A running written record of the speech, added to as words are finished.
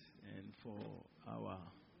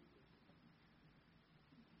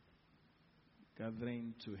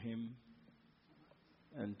gathering to Him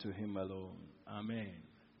and to Him alone. Amen.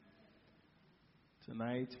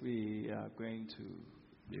 Tonight we are going to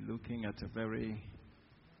be looking at a very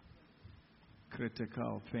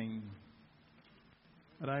critical thing.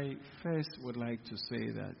 But I first would like to say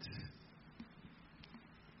that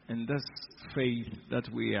in this faith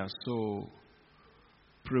that we are so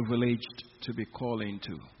privileged to be called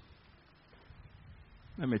into,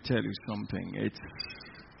 let me tell you something.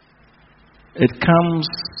 It comes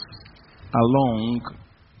along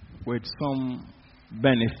with some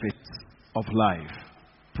benefits of life.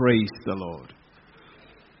 Praise the Lord.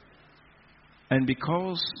 And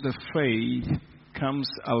because the faith comes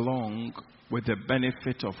along with the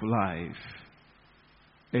benefit of life,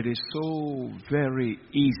 it is so very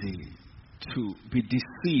easy to be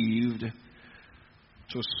deceived,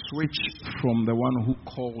 to switch from the one who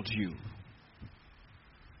called you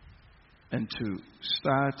and to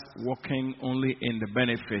start walking only in the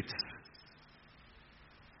benefits.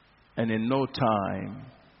 And in no time,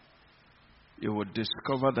 you will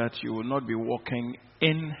discover that you will not be walking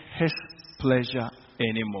in His pleasure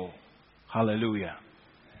anymore. Hallelujah.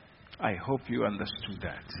 I hope you understood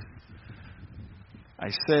that.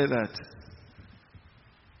 I say that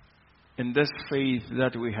in this faith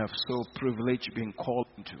that we have so privileged been called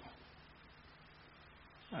into.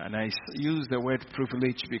 And I use the word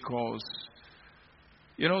privilege because,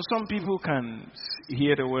 some people can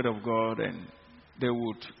hear the word of God and they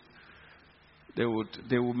would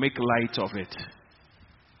make light of it.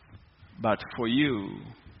 But for you,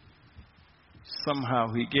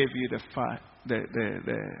 somehow He gave you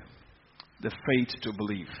the faith to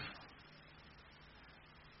believe.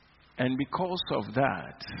 And because of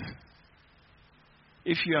that,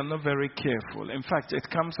 if you are not very careful, in fact, it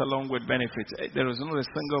comes along with benefits. There is not a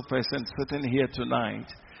single person sitting here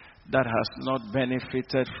tonight that has not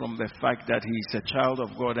benefited from the fact that he is a child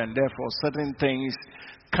of God, and therefore certain things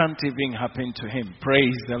can't even happen to him.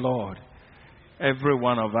 Praise the Lord. Every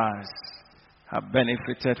one of us have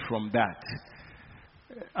benefited from that.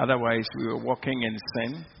 Otherwise, we were walking in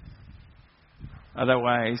sin.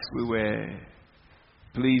 Otherwise, we were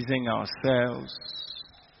pleasing ourselves.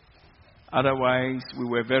 Otherwise, we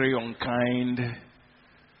were very unkind.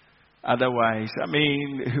 Otherwise,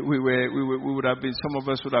 we would have been, some of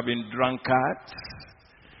us would have been drunkards.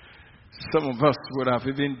 Some of us would have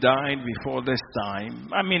even died before this time.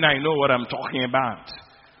 I know what I'm talking about.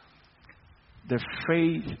 The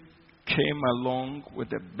faith came along with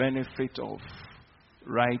the benefit of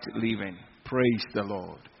right living. Praise the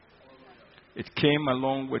Lord. It came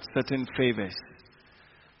along with certain favors.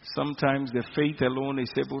 Sometimes the faith alone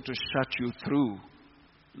is able to shut you through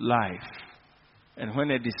life. And when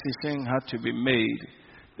a decision had to be made,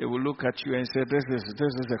 they will look at you and say, this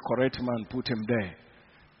is a correct man, put him there.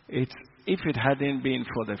 If it hadn't been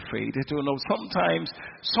for the faith, it will know. Sometimes,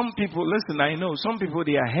 some people, listen, I know, some people,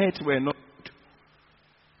 their heads were not good.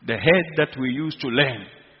 The head that we used to learn,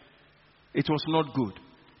 it was not good.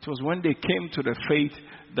 It was when they came to the faith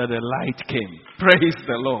that the light came. Praise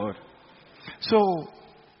the Lord. So,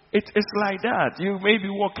 it's like that. You may be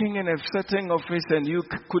working in a certain office and you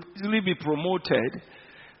could easily be promoted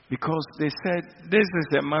because they said, this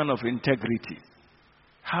is a man of integrity.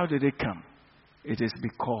 How did it come? It is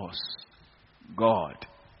because God,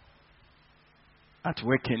 at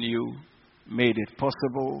work in you, made it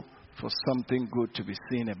possible for something good to be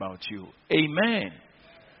seen about you. Amen.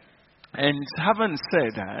 And having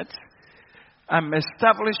said that, I'm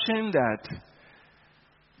establishing that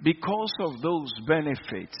because of those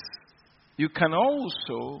benefits, you can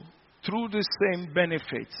also, through the same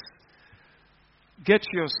benefits, get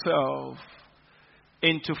yourself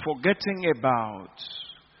into forgetting about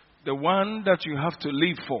the one that you have to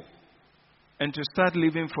live for and to start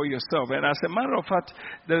living for yourself. And as a matter of fact,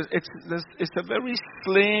 there's a very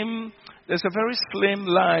slim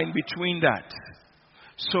line between that.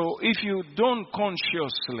 So if you don't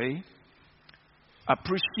consciously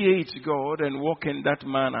appreciate God and walk in that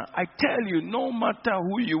manner, I tell you, no matter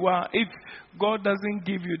who you are, if God doesn't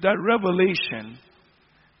give you that revelation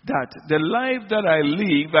that the life that I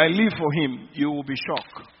live for Him, you will be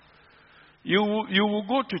shocked. You will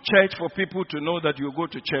go to church for people to know that you go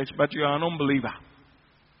to church, but you are an unbeliever.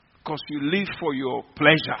 Because you live for your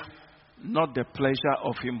pleasure, not the pleasure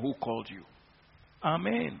of Him who called you.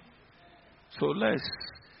 Amen. So let's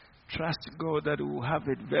trust God that we will have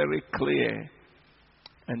it very clear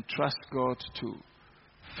and trust God to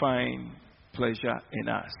find pleasure in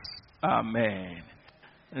us. Amen.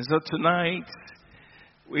 And so tonight,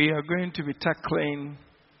 we are going to be tackling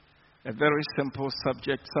a very simple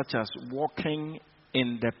subject such as walking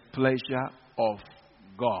in the pleasure of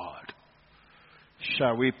God.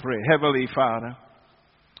 Shall we pray? Heavenly Father,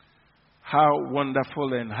 how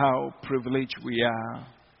wonderful and how privileged we are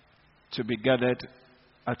to be gathered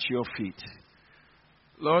at your feet.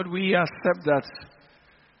 Lord, we accept that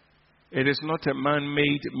it is not a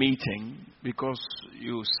man-made meeting, because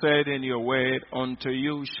you said in your word, unto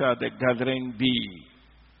you shall the gathering be.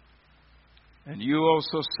 And you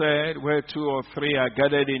also said, where 2 or 3 are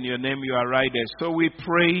gathered in your name, you are right there. So we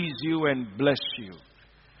praise you and bless you,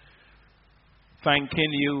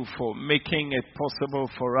 thanking you for making it possible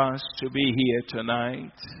for us to be here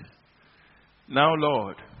tonight. Now,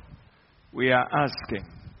 Lord, we are asking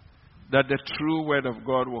that the true word of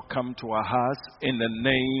God will come to our hearts in the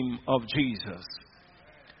name of Jesus.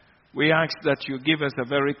 We ask that you give us a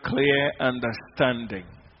very clear understanding.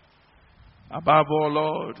 Above all,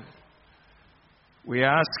 Lord, we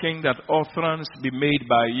are asking that utterance be made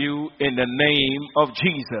by you in the name of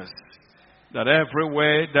Jesus. That every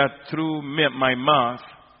word that through my mouth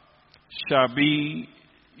shall be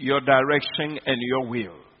your direction and your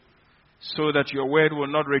will, so that your word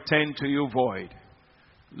will not return to you void.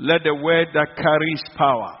 Let the word that carries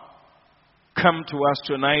power come to us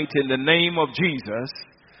tonight in the name of Jesus,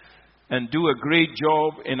 and do a great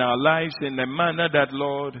job in our lives in the manner that,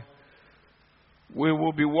 Lord, we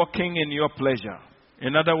will be walking in your pleasure.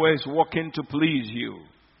 In other words, walking to please you.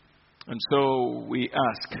 And so we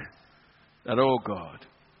ask that, oh God,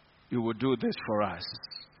 you will do this for us.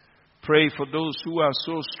 Pray for those who are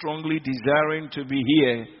so strongly desiring to be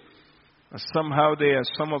here. Somehow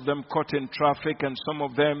some of them caught in traffic and some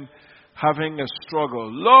of them having a struggle.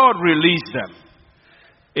 Lord, release them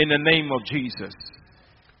in the name of Jesus,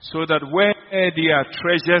 so that where their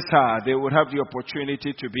treasures are, they would have the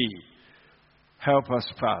opportunity to be. Help us,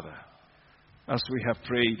 Father, as we have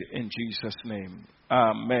prayed in Jesus' name.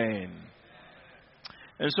 Amen.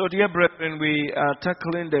 And so, dear brethren, we are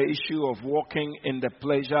tackling the issue of walking in the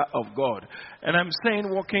pleasure of God. And I'm saying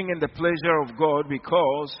walking in the pleasure of God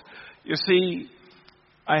because, you see,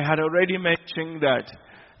 I had already mentioned that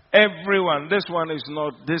everyone, this one is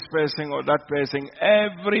not this person or that person,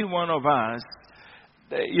 every one of us,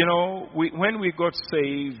 you know, when we got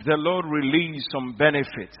saved, the Lord released some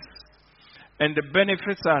benefits. And the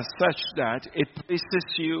benefits are such that it places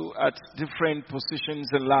you at different positions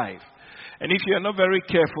in life. And if you're not very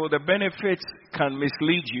careful, the benefits can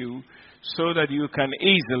mislead you so that you can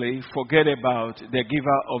easily forget about the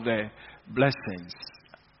giver of the blessings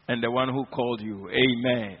and the one who called you.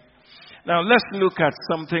 Amen. Now let's look at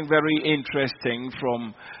something very interesting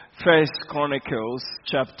from 1 Chronicles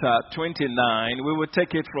chapter 29. We will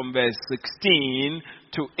take it from verse 16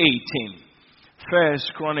 to 18. 1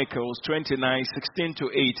 Chronicles 29, 16 to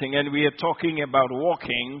 18. And we are talking about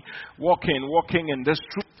walking in this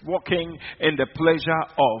truth, walking in the pleasure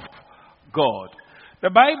of God. The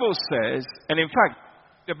Bible says, and in fact,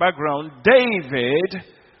 the background, David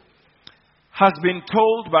has been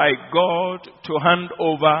told by God to hand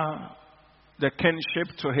over the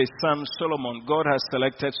kingship to his son Solomon. God has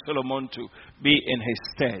selected Solomon to be in his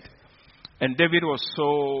stead. And David was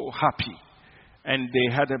so happy. And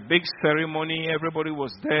they had a big ceremony. Everybody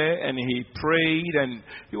was there and he prayed and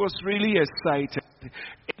he was really excited.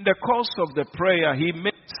 In the course of the prayer, he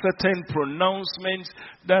made certain pronouncements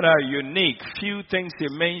that are unique. Few things he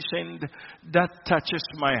mentioned that touches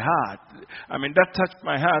my heart. That touched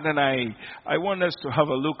my heart, and I want us to have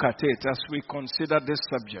a look at it as we consider this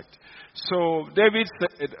subject. So David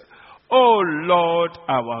said, "O Lord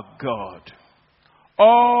our God,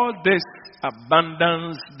 all this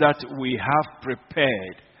abundance that we have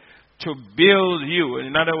prepared to build you,"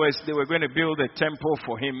 in other words, they were going to build a temple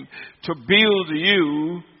for him, to build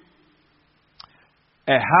you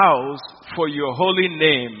a house for your holy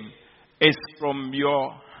name, is from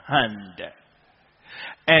your hand,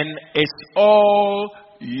 and it's all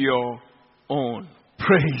your own.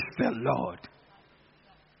 Praise the Lord.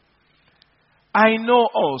 I know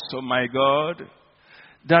also, my God,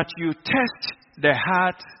 that you test the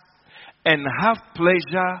heart and have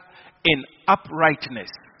pleasure in uprightness.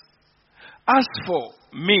 As for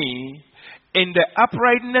me, in the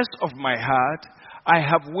uprightness of my heart, I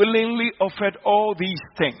have willingly offered all these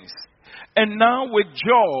things. And now with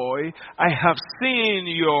joy, I have seen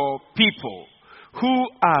your people who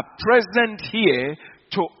are present here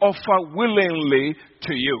to offer willingly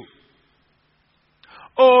to you.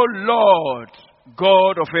 O Lord,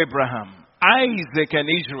 God of Abraham, Isaac, and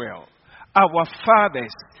Israel, our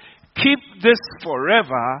fathers, keep this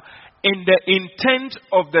forever in the intent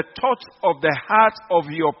of the thoughts of the heart of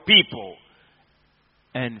your people,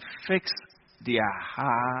 and fix their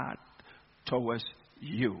heart towards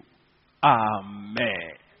you.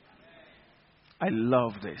 Amen. I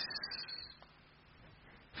love this.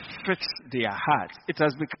 fix their hearts. It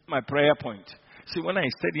has become my prayer point. See, when I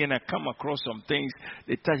study and I come across some things,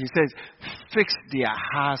 it says, fix their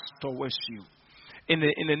hearts towards you. In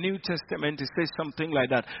the New Testament, it says something like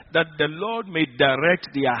that the Lord may direct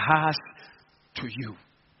their hearts to you.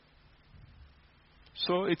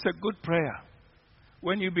 So it's a good prayer.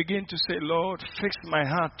 When you begin to say, Lord, fix my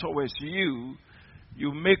heart towards you,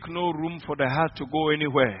 you make no room for the heart to go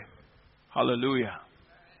anywhere. Hallelujah.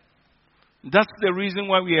 That's the reason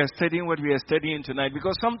why we are studying what we are studying tonight.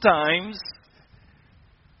 Because sometimes,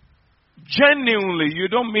 genuinely, you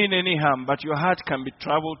don't mean any harm, but your heart can be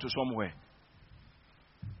traveled to somewhere.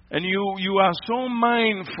 And you are so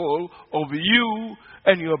mindful of you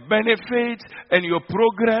and your benefits and your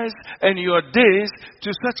progress and your days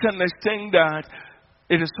to such an extent that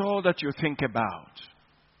it is all that you think about.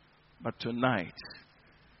 But tonight,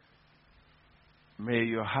 may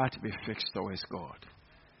your heart be fixed towards God.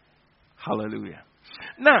 Hallelujah.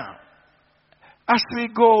 Now, as we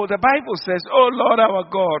go, the Bible says, oh Lord our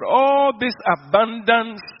God, all this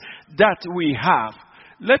abundance that we have,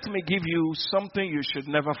 let me give you something you should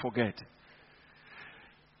never forget.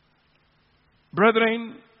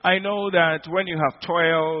 Brethren, I know that when you have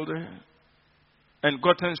toiled and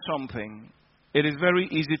gotten something, it is very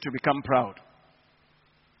easy to become proud.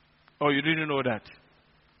 Oh, you didn't know that?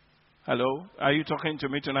 Hello? Are you talking to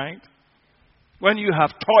me tonight? When you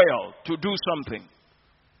have toiled to do something,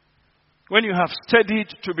 when you have studied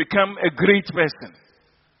to become a great person,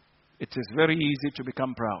 it is very easy to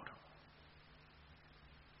become proud.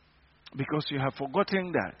 Because you have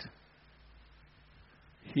forgotten that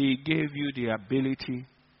He gave you the ability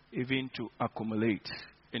even to accumulate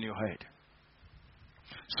in your head.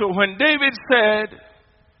 So when David said,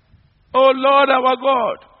 oh Lord our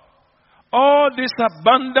God, all this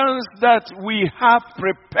abundance that we have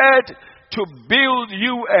prepared to build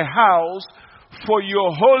you a house for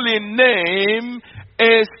your holy name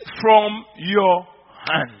is from your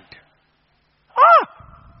hand.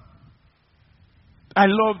 I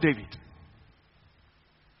love David.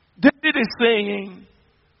 David is saying,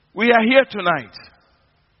 we are here tonight.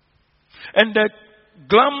 And the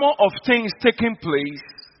glamour of things taking place,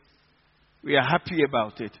 we are happy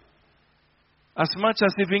about it. As much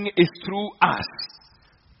as even it's through us,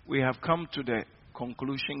 we have come to the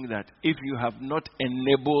conclusion that if you have not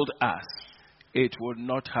enabled us, it would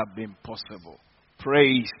not have been possible.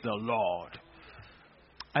 Praise the Lord.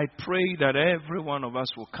 I pray that every one of us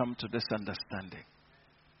will come to this understanding.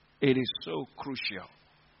 It is so crucial.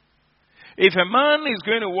 If a man is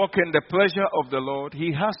going to walk in the pleasure of the Lord,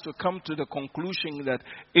 he has to come to the conclusion that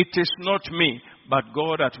it is not me, but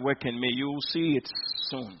God at work in me. You will see it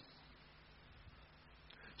soon.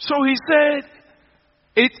 So he said,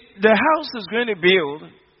 the house is going to build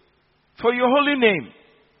for your holy name.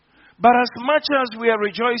 But as much as we are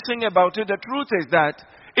rejoicing about it, the truth is that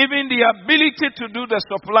even the ability to do the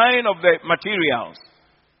supplying of the materials,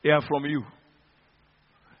 they are from you.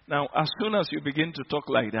 Now, as soon as you begin to talk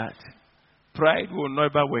like that, pride will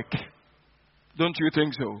never work. Don't you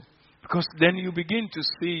think so? Because then you begin to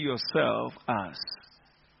see yourself as,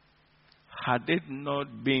 had it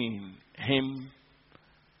not been Him,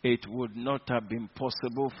 it would not have been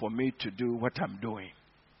possible for me to do what I'm doing.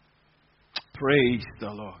 Praise the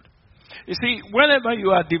Lord. You see, whenever you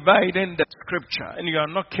are dividing the scripture and you are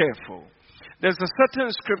not careful, there's a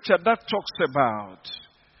certain scripture that talks about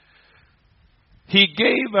He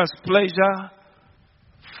gave us pleasure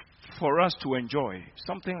for us to enjoy.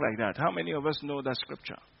 Something like that. How many of us know that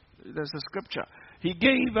scripture? There's a scripture. He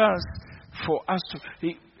gave us for us to...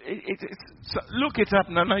 look it up,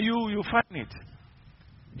 Nana. You find it.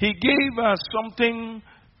 He gave us something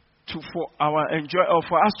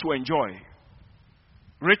for us to enjoy.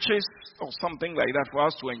 Riches or something like that for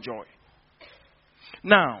us to enjoy.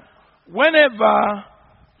 Now, whenever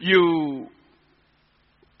you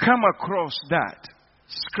come across that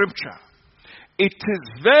scripture, it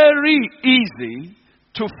is very easy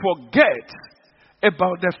to forget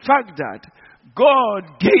about the fact that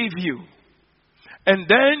God gave you. And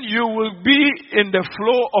then you will be in the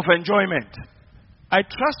flow of enjoyment. I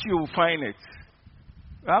trust you will find it.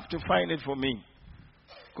 You have to find it for me.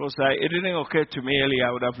 Because it didn't occur to me earlier.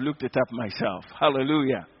 I would have looked it up myself.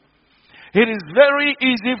 Hallelujah. It is very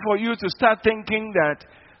easy for you to start thinking that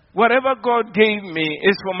whatever God gave me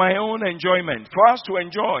is for my own enjoyment, for us to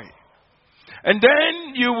enjoy. And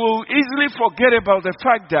then you will easily forget about the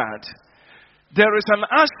fact that there is an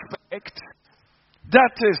aspect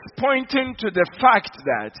that is pointing to the fact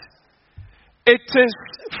that it is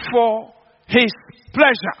for His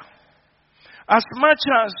pleasure. As much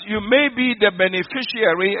as you may be the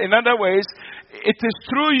beneficiary, in other words, it is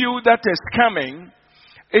through you that is coming,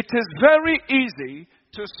 It is very easy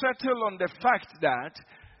to settle on the fact that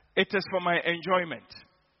it is for my enjoyment.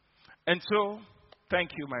 And so,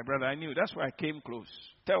 thank you, my brother. I knew. That's why I came close.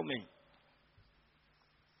 Tell me.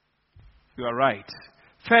 You are right.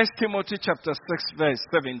 1 Timothy chapter 6, verse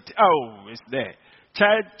 17. Oh, it's there.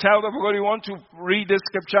 Child of God, you want to read the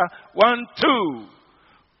scripture? 1, 2.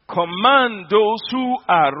 Command those who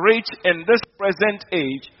are rich in this present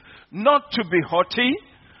age not to be haughty,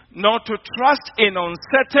 not to trust in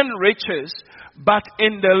uncertain riches, but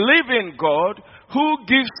in the living God who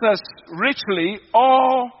gives us richly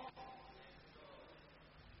all.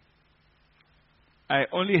 I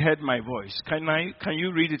only heard my voice. Can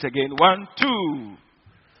you read it again? 1, 2.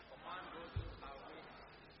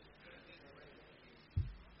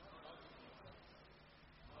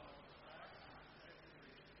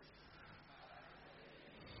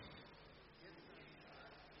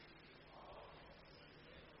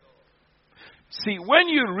 See, when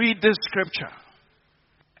you read this scripture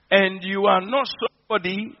and you are not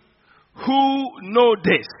somebody who know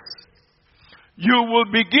this, you will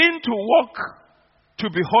begin to walk to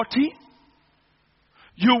be haughty.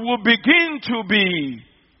 You will begin to be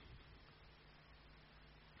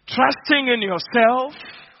trusting in yourself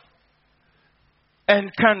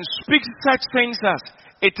and can speak such things as,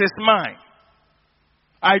 it is mine.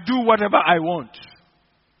 I do whatever I want.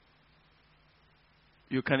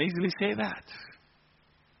 You can easily say that.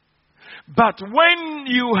 But when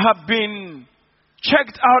you have been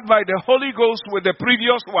checked out by the Holy Ghost with the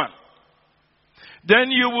previous one,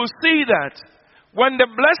 then you will see that when the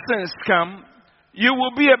blessings come, you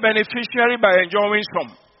will be a beneficiary by enjoying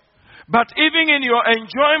some. But even in your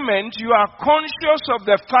enjoyment, you are conscious of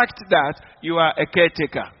the fact that you are a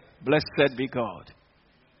caretaker. Blessed be God.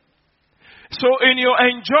 So in your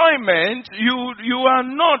enjoyment, you are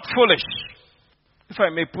not foolish, if I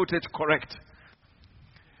may put it correct.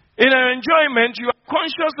 In an enjoyment, you are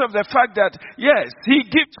conscious of the fact that, yes, He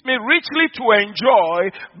gives me richly to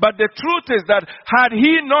enjoy, but the truth is that had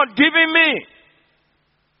He not given me.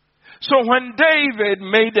 So when David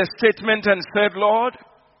made a statement and said, Lord,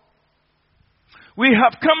 we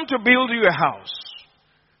have come to build you a house.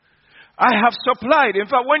 I have supplied. In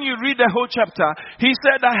fact, when you read the whole chapter, he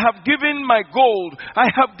said, I have given my gold. I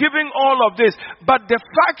have given all of this. But the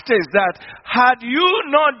fact is that had you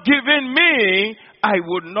not given me, I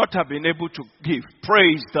would not have been able to give.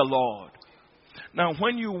 Praise the Lord. Now,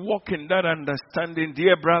 when you walk in that understanding,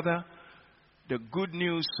 dear brother, the good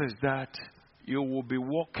news is that you will be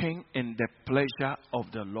walking in the pleasure of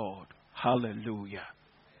the Lord. Hallelujah.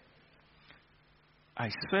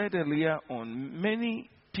 I said earlier on, many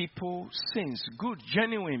people, since good,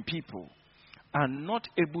 genuine people, are not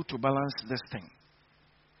able to balance this thing.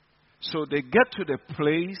 So they get to the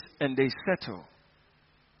place and they settle.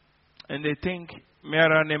 And they think,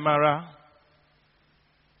 Mera Nemara,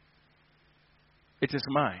 it is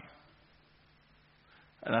mine.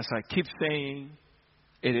 And as I keep saying,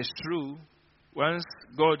 it is true. Once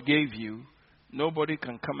God gave you, nobody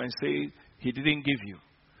can come and say He didn't give you.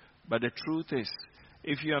 But the truth is,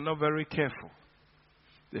 if you are not very careful,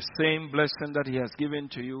 the same blessing that He has given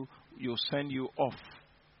to you, will send you off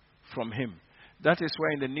from Him. That is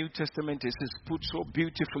why in the New Testament it is put so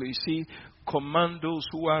beautifully. You see, command those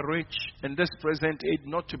who are rich in this present age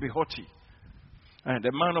not to be haughty. And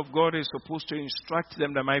the man of God is supposed to instruct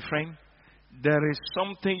them that, my friend, there is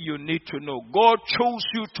something you need to know. God chose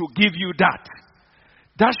you to give you that.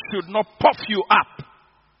 That should not puff you up.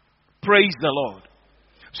 Praise the Lord.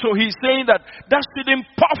 So he's saying that shouldn't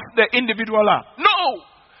puff the individual up. No!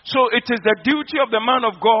 So it is the duty of the man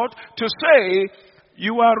of God to say,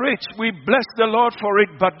 you are rich. We bless the Lord for it,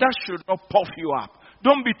 but that should not puff you up.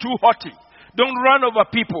 Don't be too haughty. Don't run over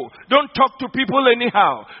people. Don't talk to people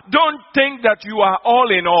anyhow. Don't think that you are all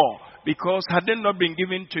in all. Because had it not been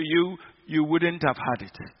given to you, you wouldn't have had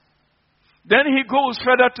it. Then he goes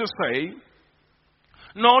further to say,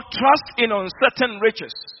 nor trust in uncertain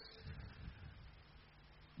riches,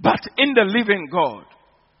 but in the living God.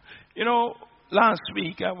 You know, last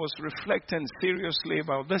week I was reflecting seriously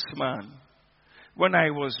about this man. When I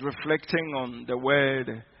was reflecting on the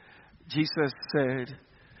word, Jesus said,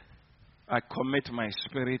 I commit my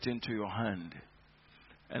spirit into your hand.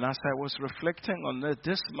 And as I was reflecting on that,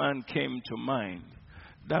 this man came to mind.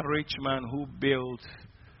 That rich man who built,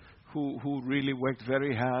 who really worked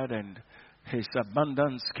very hard, and his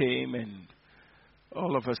abundance came, and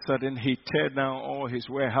all of a sudden he teared down all his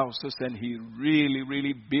warehouses and he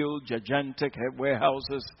really built gigantic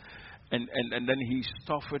warehouses, and then he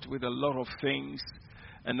stuffed it with a lot of things.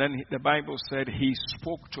 And then the Bible said he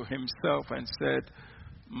spoke to himself and said,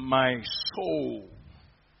 my soul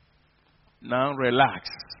Now relax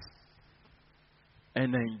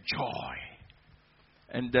and enjoy.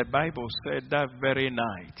 And the Bible said that very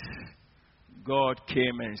night, God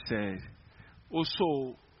came and said,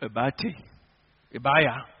 "Also, Ebati,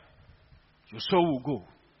 Ebaya, your soul will go.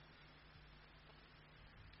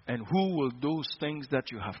 And who will those things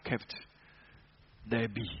that you have kept there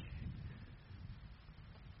be?"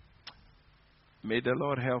 May the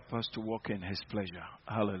Lord help us to walk in His pleasure.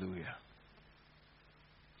 Hallelujah.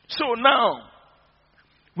 So now,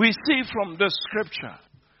 we see from the scripture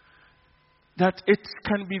that it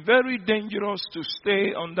can be very dangerous to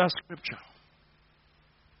stay on that scripture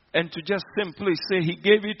and to just simply say, "He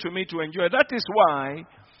gave it to me to enjoy." That is why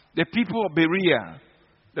the people of Berea,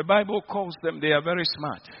 the Bible calls them, they are very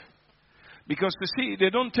smart. Because you see, they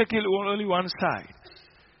don't take it only one side.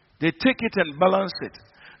 They take it and balance it.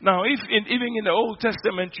 Now, even in the Old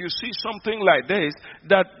Testament, you see something like this,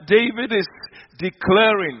 that David is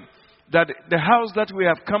declaring that the house that we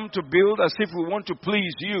have come to build as if we want to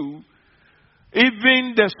please you,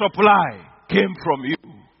 even the supply came from you.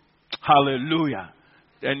 Hallelujah.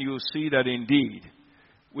 Then you see that indeed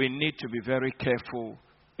we need to be very careful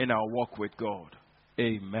in our walk with God.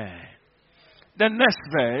 Amen. The next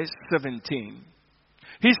verse, 17.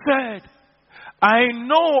 He said, "I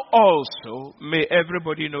know also," may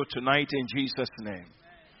everybody know tonight in Jesus' name,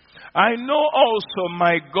 "I know also,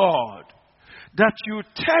 my God, that you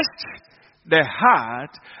test the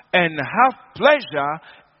heart and have pleasure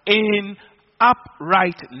in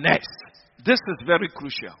uprightness." This is very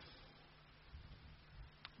crucial.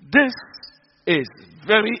 This is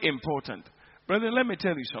very important. Brother, let me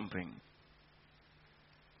tell you something.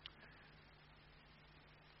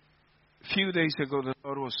 A few days ago, the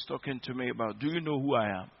Lord was talking to me about, "Do you know who I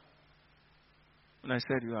am?" And I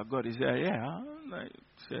said, "You are God." He said, "Yeah." And I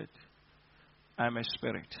said, "I'm a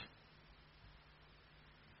spirit."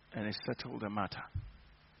 And he settled the matter.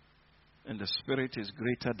 And the spirit is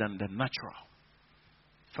greater than the natural.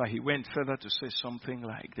 For he went further to say something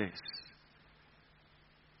like this.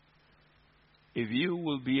 If you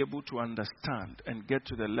will be able to understand and get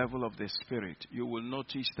to the level of the spirit, you will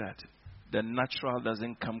notice that the natural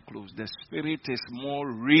doesn't come close. The spirit is more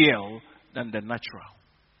real than the natural.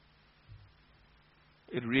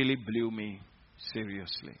 It really blew me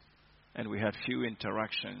seriously. And we had few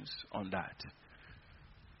interactions on that.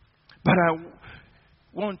 But I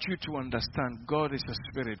want you to understand, God is a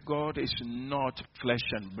spirit. God is not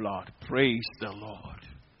flesh and blood. Praise the Lord.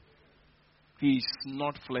 He is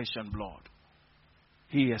not flesh and blood.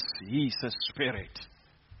 He is a spirit.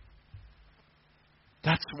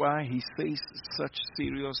 That's why he says such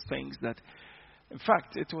serious things that, in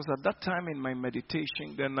fact, it was at that time in my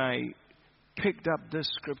meditation, then I picked up this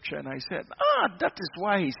scripture and I said, that is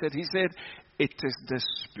why he said, "It is the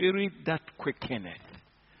spirit that quickeneth.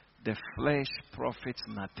 The flesh profits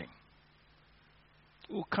nothing."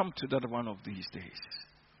 We'll come to that one of these days.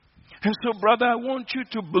 And so, brother, I want you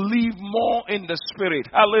to believe more in the spirit.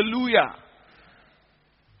 Hallelujah.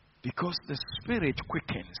 Because the spirit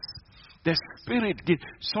quickens. The spirit gives.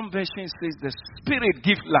 Some versions says the spirit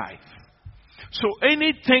gives life. So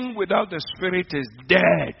anything without the spirit is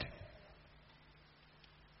dead.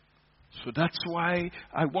 So that's why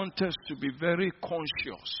I want us to be very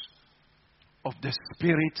conscious of the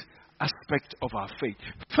spirit aspect of our faith.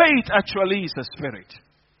 Faith actually is a spirit.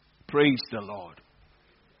 Praise the Lord.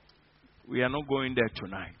 We are not going there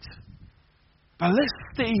tonight. But let's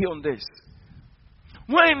stay on this.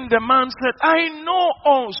 When the man said, "I know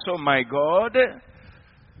also, my God,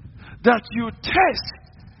 that you test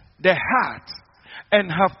the heart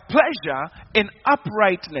and have pleasure in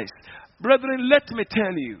uprightness." Brethren, let me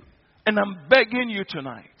tell you, and I'm begging you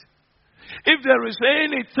tonight, if there is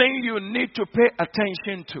anything you need to pay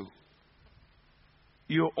attention to,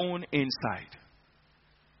 your own inside.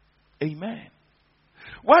 Amen.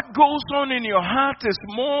 What goes on in your heart is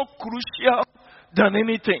more crucial than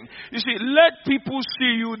anything. You see, let people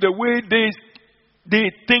see you the way they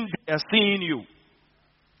think they are seeing you.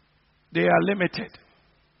 They are limited.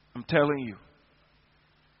 I'm telling you.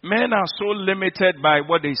 Men are so limited by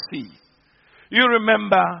what they see. You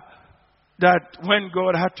remember that when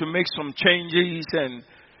God had to make some changes and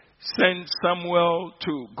send Samuel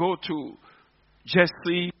to go to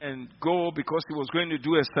Jesse and go because he was going to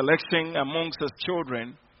do a selection amongst his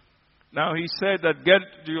children. Now he said that get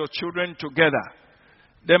your children together.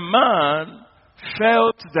 The man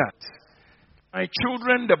felt that my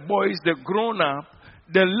children, the boys, the grown up,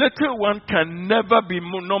 the little one can never be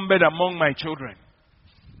numbered among my children.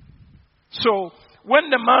 So when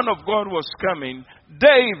the man of God was coming,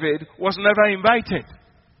 David was never invited.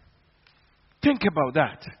 Think about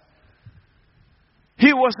that.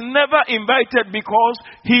 He was never invited because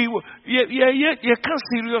you can't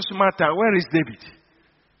serious matter. Where is David?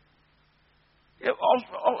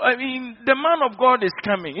 I mean, the man of God is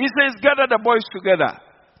coming. He says, gather the boys together.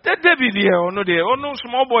 That David here, or no there, or no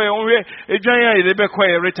small boy, or a giant, they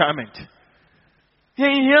require retirement.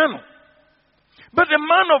 But the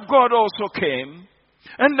man of God also came,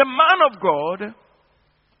 and the man of God,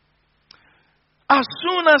 as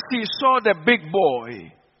soon as he saw the big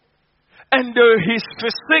boy, and his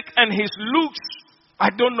physique and his looks, I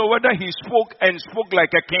don't know whether he spoke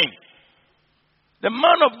like a king. The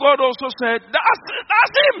man of God also said,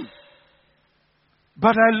 that's him.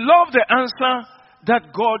 But I love the answer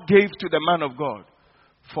that God gave to the man of God.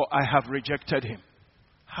 For I have rejected him.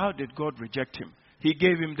 How did God reject him? He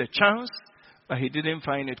gave him the chance, but he didn't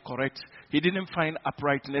find it correct. He didn't find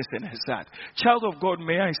uprightness in his heart. Child of God,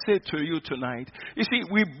 may I say to you tonight, you see,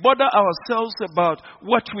 we bother ourselves about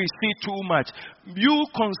what we see too much. You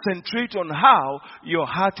concentrate on how your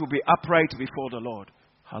heart will be upright before the Lord.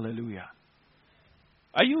 Hallelujah.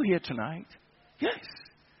 Are you here tonight? Yes.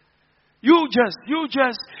 You just,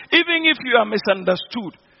 even if you are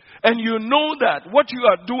misunderstood, and you know that what you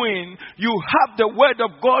are doing, you have the word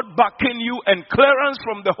of God backing you and clearance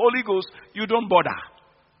from the Holy Ghost, you don't bother.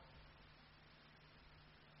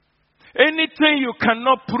 Anything you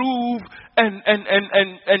cannot prove and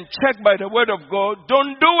check by the word of God,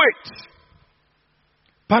 don't do it.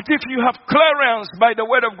 But if you have clearance by the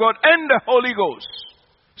word of God and the Holy Ghost,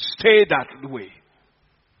 stay that way.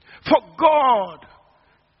 For God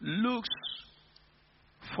looks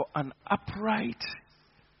for an upright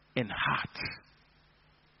in heart.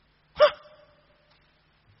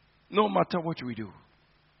 No matter what we do.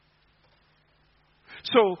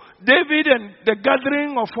 So David and the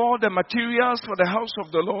gathering of all the materials for the house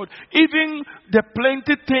of the Lord, even the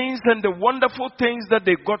plenty things and the wonderful things that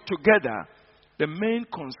they got together, the main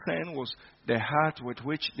concern was the heart with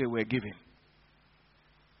which they were given.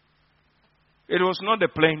 It was not the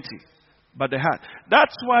plenty, but the heart.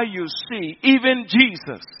 That's why you see, even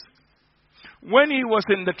Jesus, when he was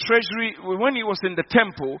in the treasury, when he was in the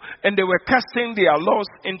temple, and they were casting their laws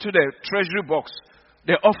into the treasury box,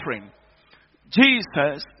 the offering,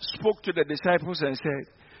 Jesus spoke to the disciples and said,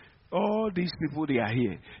 all these people, they are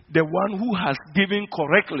here. The one who has given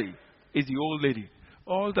correctly is the old lady.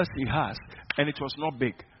 All that she has, and it was not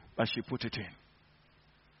big, but she put it in.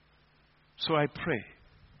 So I pray,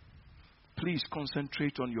 please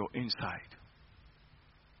concentrate on your inside.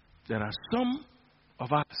 There are some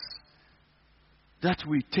of us that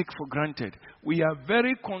we take for granted. We are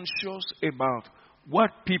very conscious about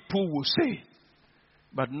what people will say,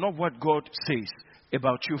 but not what God says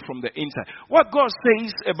about you from the inside. What God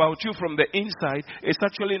says about you from the inside is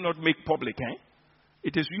actually not made public.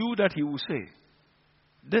 It is you that he will say,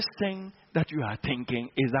 this thing that you are thinking,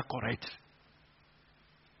 is that correct?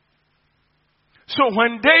 So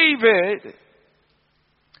when David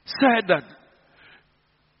said that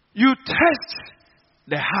you test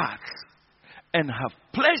the heart and have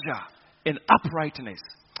pleasure in uprightness,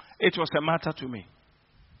 it was a matter to me.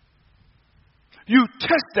 You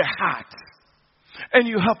test the heart and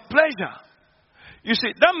you have pleasure. You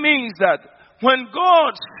see, that means that when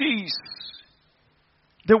God sees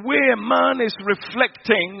the way a man is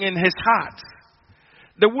reflecting in his heart,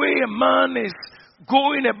 the way a man is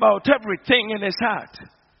going about everything in his heart.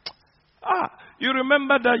 You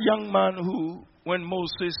remember that young man who, when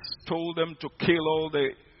Moses told them to kill all the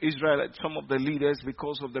Israelites, some of the leaders,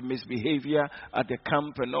 because of the misbehavior at the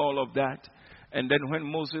camp and all of that. And then when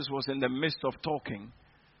Moses was in the midst of talking,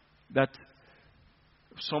 that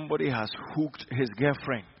somebody has hooked his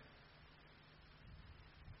girlfriend.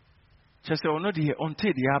 Just say, oh no,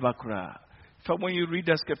 until the Abakra. When you read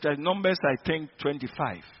the scripture, Numbers, I think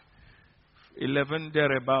 25, 11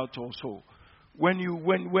 thereabout or so. When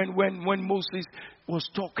Moses was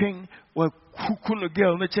talking, well, who couldn't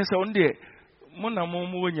girl? Just say, on there.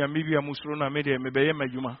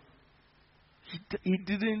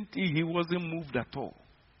 He wasn't moved at all.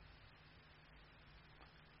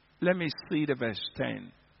 Let me see the verse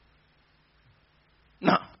 10.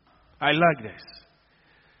 Now, I like this.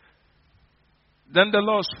 Then the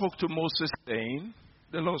Lord spoke to Moses saying,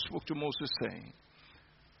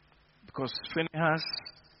 because Phinehas,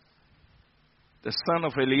 the son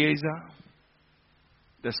of Eleazar,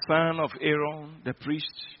 the son of Aaron, the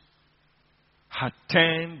priest, had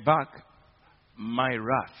turned back my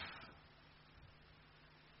wrath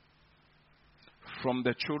from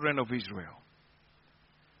the children of Israel,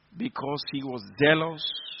 because he was zealous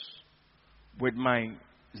with my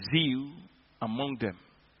zeal among them,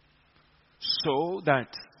 so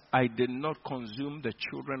that I did not consume the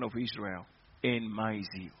children of Israel in my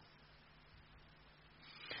zeal.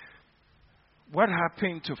 What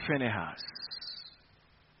happened to Phinehas?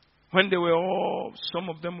 When they were all, some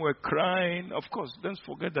of them were crying. Of course, don't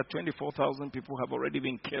forget that 24,000 people have already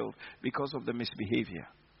been killed because of the misbehavior.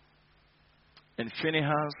 And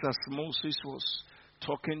Phinehas, as Moses was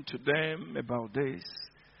talking to them about this,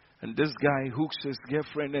 and this guy hooks his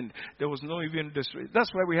girlfriend, and there was no even this.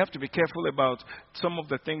 That's why we have to be careful about some of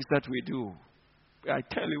the things that we do. I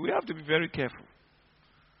tell you, we have to be very careful.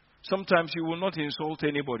 Sometimes you will not insult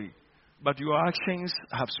anybody, but your actions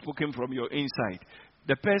have spoken from your inside.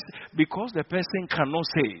 Because the person cannot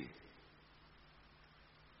say,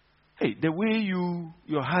 hey, the way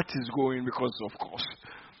your heart is going, because of course,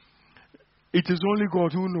 it is only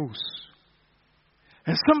God who knows.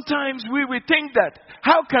 And sometimes we think that,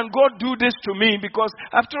 how can God do this to me? Because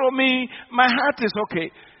after all, my heart is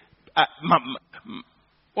okay.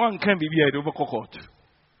 One can be over court.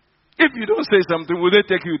 If you don't say something, will they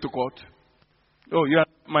take you to court? Oh, you are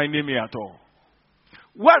not minding me at all.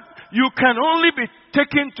 What you can only be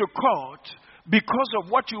taken to court because of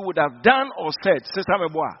what you would have done or said.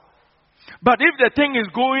 But if the thing is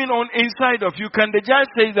going on inside of you, can the judge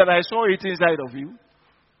say that I saw it inside of you?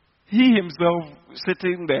 He himself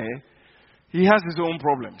sitting there, he has his own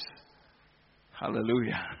problems.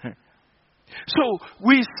 Hallelujah. So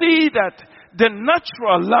we see that the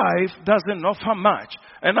natural life doesn't offer much.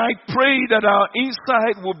 And I pray that our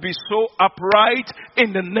inside will be so upright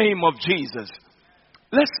in the name of Jesus.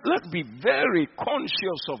 Let's be very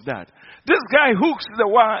conscious of that. This guy hooks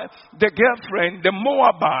the girlfriend, the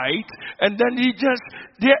Moabite, and then he just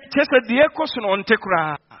said the question on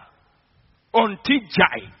Tekra, on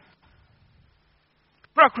Tijai.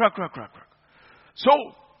 Crack.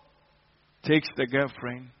 So takes the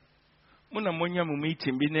girlfriend. I'm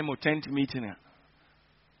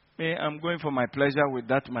going for my pleasure with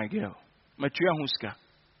that my girl. Matua Huska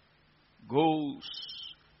goes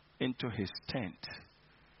into his tent.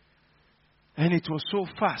 And it was so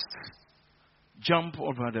fast. Jump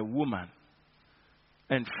over the woman.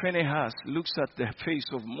 And Phinehas looks at the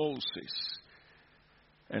face of Moses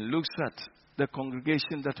and looks at the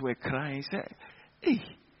congregation that were crying. He said, hey,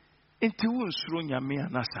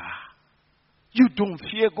 you don't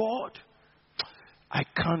fear God? I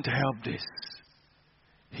can't help this.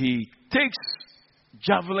 He takes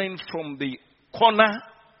javelin from the corner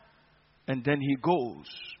and then he goes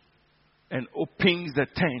and opens the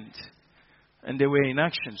tent. And they were in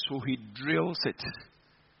action, so he drills it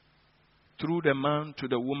through the man to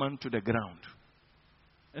the woman to the ground.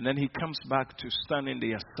 And then he comes back to stand in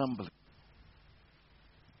the assembly.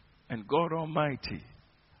 And God Almighty,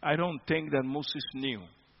 I don't think that Moses knew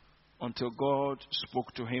until God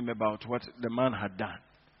spoke to him about what the man had done.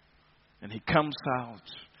 And he comes out.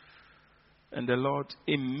 And the Lord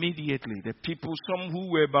immediately, the people, some who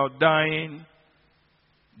were about dying,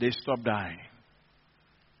 they stop dying.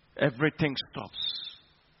 Everything stops.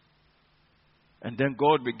 And then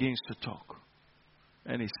God begins to talk.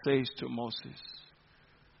 And he says to Moses,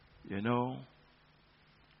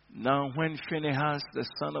 now when Phinehas, the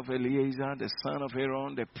son of Eleazar, the son of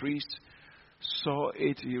Aaron, the priest, saw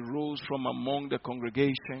it, he rose from among the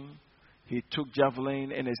congregation. He took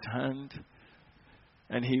javelin in his hand.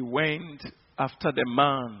 And he went after the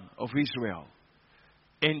man of Israel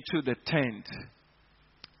into the tent.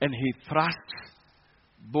 And he thrust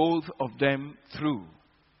both of them through.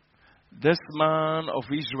 This man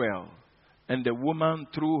of Israel and the woman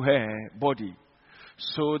through her body.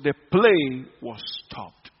 So the plague was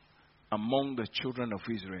stopped among the children of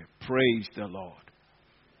Israel. Praise the Lord.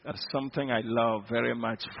 That's something I love very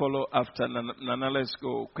much. Follow after Nana. Let's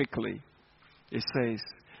go quickly. It says,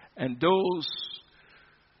 and those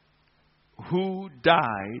who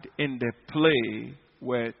died in the plague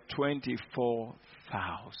were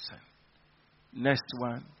 24,000. Next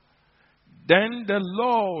one. Then the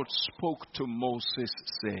Lord spoke to Moses,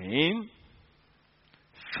 saying,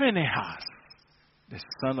 Phinehas, the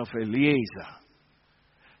son of Eleazar,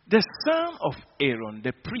 the son of Aaron,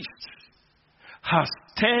 the priest, has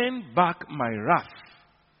turned back my wrath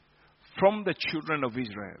from the children of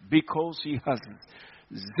Israel, because he has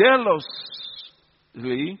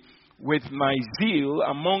zealously with my zeal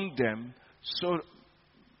among them.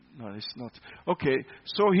 No, it's not. Okay,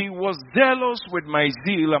 so he was zealous with my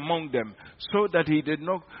zeal among them, so that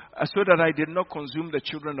I did not consume the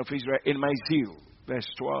children of Israel in my zeal. Verse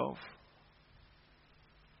 12.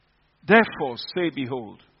 Therefore say,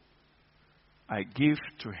 behold, I give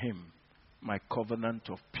to him my covenant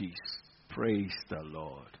of peace. Praise the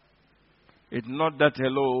Lord. It's not that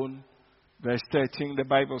alone. Verse 13, the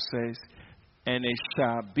Bible says, and it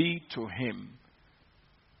shall be to him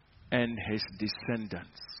and his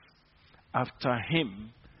descendants. After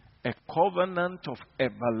him, a covenant of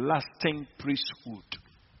everlasting priesthood.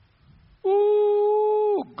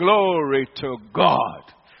 Ooh, glory to God.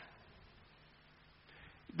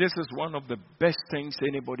 This is one of the best things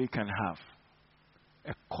anybody can have.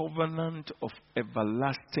 A covenant of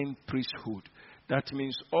everlasting priesthood. That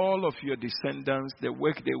means all of your descendants, the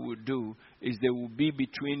work they will do is they will be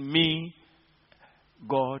between me,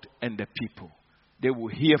 God, and the people. They will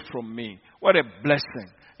hear from me. What a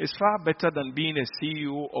blessing. It's far better than being a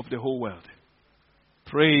CEO of the whole world.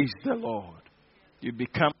 Praise the Lord. You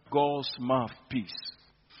become God's mouthpiece.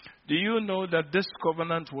 Do you know that this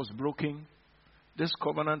covenant was broken? This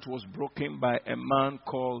covenant was broken by a man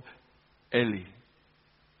called Eli.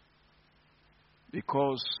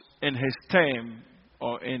 Because in his term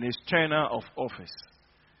or in his tenure of office,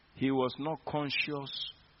 he was not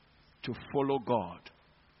conscious to follow God.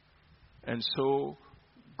 And so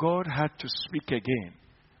God had to speak again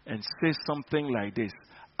and say something like this.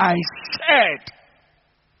 I said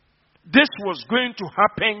this was going to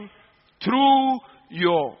happen through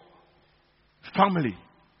your family,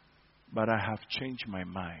 but I have changed my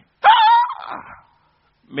mind.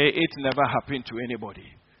 May it never happen to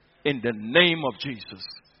anybody. In the name of Jesus.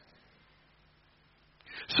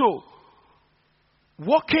 So,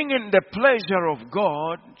 walking in the pleasure of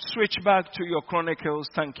God, switch back to your Chronicles,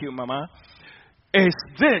 thank you, Mama, is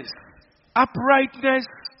this. Uprightness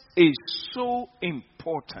is so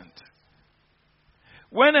important.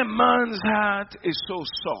 When a man's heart is so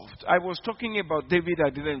soft, I was talking about David, I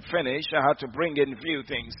didn't finish, I had to bring in a few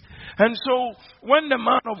things. And so, when the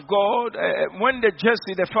man of God, when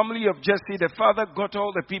the family of Jesse, the father got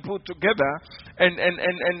all the people together, and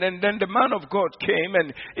then the man of God came,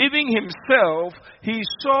 and even himself, he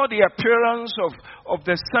saw the appearance of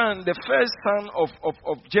the son, the first son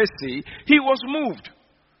of Jesse, he was moved.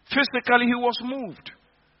 Physically, he was moved.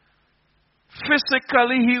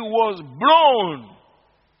 Physically, he was blown.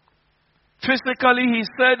 Physically, he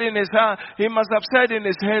said in his heart, he must have said in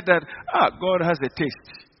his head that, God has a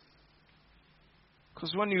taste.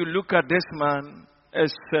 Because when you look at this man,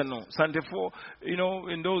 Santefo,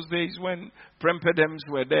 in those days when Prempedems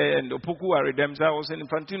were there and Opoku Aridems, I was in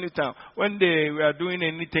Infantino town. When they were doing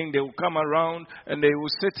anything, they would come around and they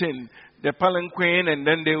would sit in the palanquin and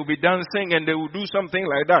then they would be dancing and they would do something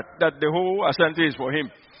like that the whole Asante is for him.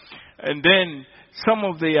 And then some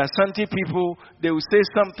of the Asante people, they would say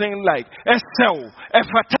something like, Esau,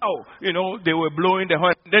 Efatao. They were blowing the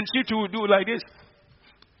horn. Then she too would do like this.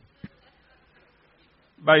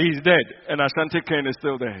 But he's dead. And Asante Ken is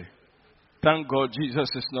still there. Thank God Jesus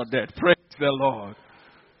is not dead. Praise the Lord.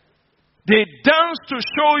 They dance to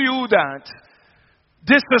show you that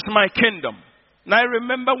this is my kingdom. Now I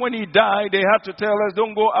remember when he died, they had to tell us,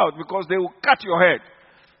 don't go out because they will cut your head.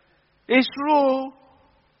 It's true.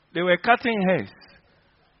 They were cutting heads.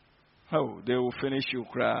 Oh, they will finish you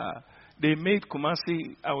cry. They made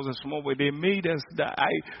Kumasi, I was a small boy, they made us that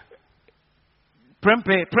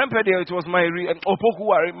Prempe there, it was my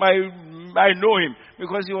Opoku, I know him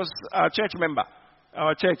because he was our church member,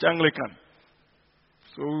 our church Anglican.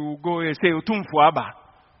 So we will go and say, Utumfu Abba.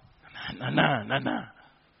 Na.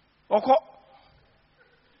 Oko.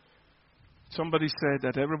 Somebody said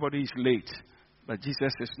that everybody is late, but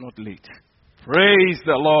Jesus is not late. Praise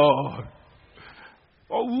the Lord.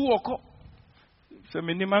 Oh, oko. So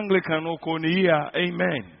many Anglican oko ni ya,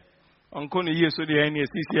 amen. Unko ni yeso di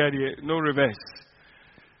NSC no reverse.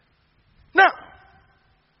 Now,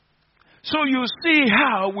 so you see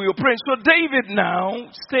how we pray. So David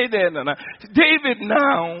now, stay there, Nana. David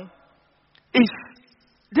now is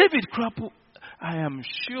David Krapu. I am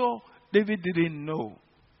sure David didn't know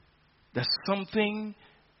that something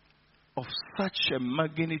of such a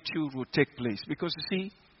magnitude would take place. Because you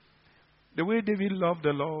see, the way David loved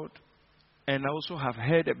the Lord, and I also have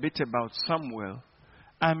heard a bit about Samuel,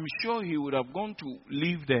 I'm sure he would have gone to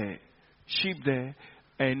leave the sheep there,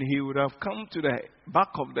 and he would have come to the back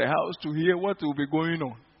of the house to hear what will be going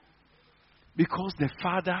on. Because the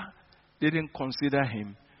father didn't consider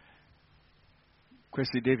him.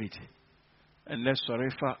 Kwesi David. And let's sorry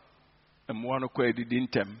for Mwano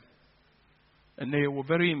didn't him. And they were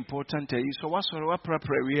very important. So what's what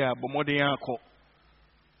we are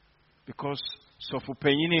because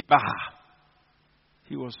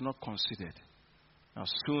he was not considered.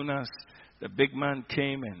 As soon as the big man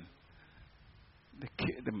came and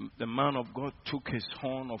the man of God took his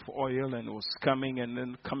horn of oil and was coming and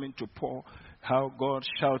then coming to pour, how God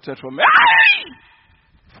shouted from me,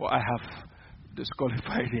 for I have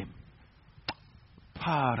disqualified him.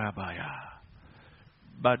 Parabaya.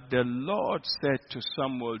 But the Lord said to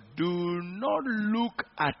Samuel, do not look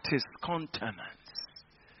at his countenance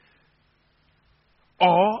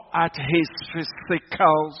or at his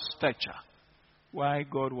physical stature. Why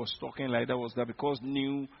God was talking like that was that because he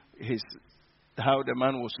knew how the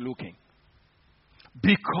man was looking.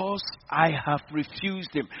 Because I have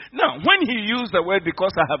refused him. Now, when he used the word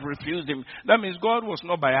because I have refused him, that means God was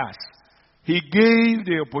not biased. He gave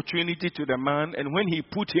the opportunity to the man, and when he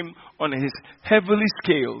put him on his heavenly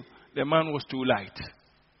scale, the man was too light.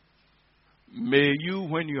 May you,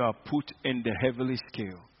 when you are put in the heavenly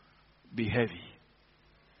scale, be heavy.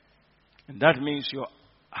 And that means your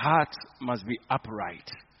heart must be upright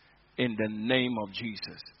in the name of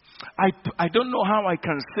Jesus. I don't know how I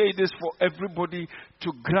can say this for everybody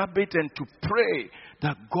to grab it and to pray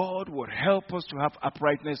that God would help us to have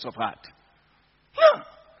uprightness of heart. Yeah.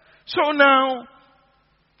 So now,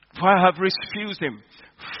 for I have refused him.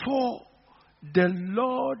 For the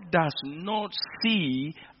Lord does not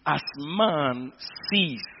see as man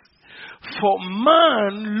sees. For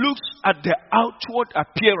man looks at the outward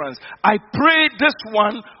appearance. I pray this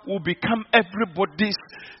one will become everybody's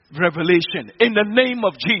revelation in the name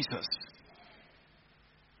of Jesus.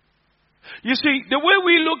 You see, the way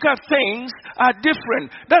we look at things are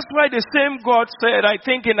different. That's why the same God said, I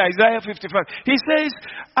think in Isaiah 55, he says,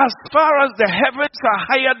 as far as the heavens are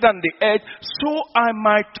higher than the earth, so are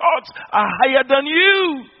my thoughts are higher than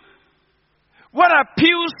you. What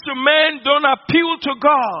appeals to men don't appeal to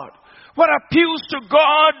God. What appeals to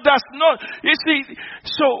God does not. You see,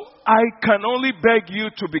 so I can only beg you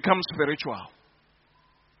to become spiritual.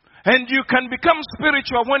 And you can become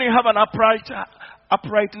spiritual when you have an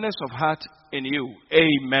uprightness of heart in you.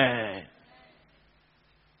 Amen.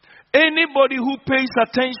 Anybody who pays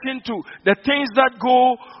attention to the things that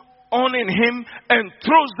go on in him and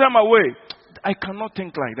throws them away, I cannot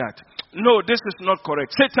think like that. No, this is not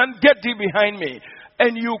correct. Satan, get thee behind me.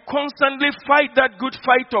 And you constantly fight that good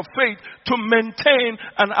fight of faith to maintain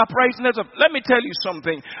an uprightness of... Let me tell you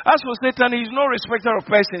something. As for Satan, he is no respecter of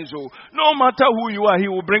persons. So no matter who you are, he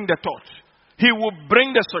will bring the thoughts. He will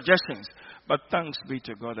bring the suggestions. But thanks be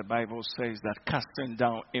to God, the Bible says that casting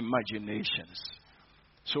down imaginations.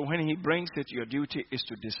 So when he brings it, your duty is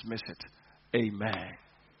to dismiss it. Amen.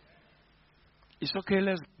 It's okay,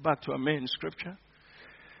 let's go back to our main scripture.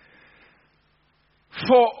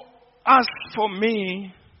 As for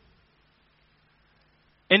me,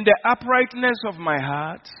 in the uprightness of my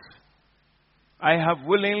heart, I have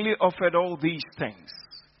willingly offered all these things.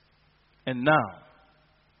 And now,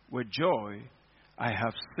 with joy, I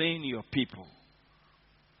have seen your people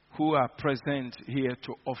who are present here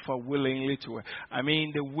to offer willingly to it. I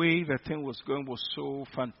mean, the way the thing was going was so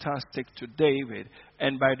fantastic to David.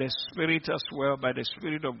 And by the Spirit as well, by the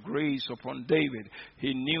Spirit of grace upon David,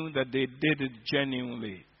 he knew that they did it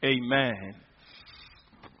genuinely. Amen.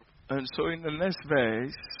 And so in the next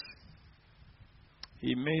verse,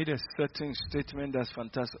 he made a certain statement that's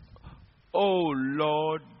fantastic. Oh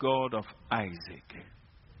Lord God of Isaac.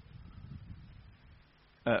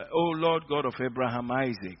 O Lord God of Abraham,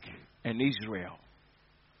 Isaac, and Israel,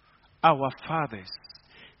 our fathers,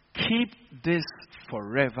 keep this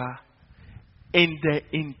forever in the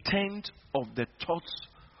intent of the thoughts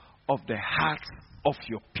of the hearts of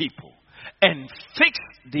your people, and fix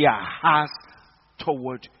their hearts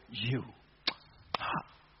toward you.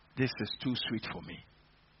 This is too sweet for me.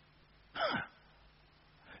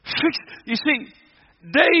 Fix. You see,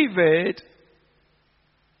 David,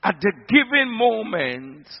 at the given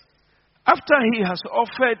moment, after he has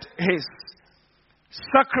offered his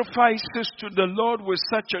sacrifices to the Lord with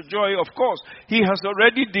such a joy, of course, he has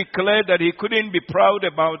already declared that he couldn't be proud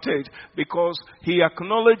about it because he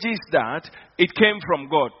acknowledges that it came from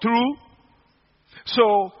God. True?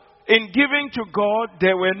 So, in giving to God,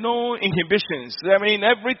 there were no inhibitions. I mean,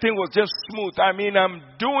 everything was just smooth. I mean, I'm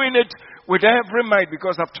doing it with every might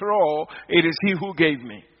because after all, it is he who gave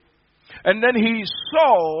me. And then he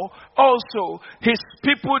saw also his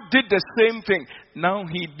people did the same thing. Now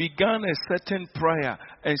he began a certain prayer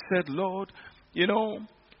and said, Lord,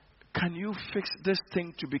 can you fix this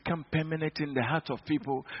thing to become permanent in the heart of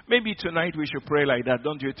people? Maybe tonight we should pray like that.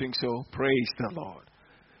 Don't you think so? Praise the Lord.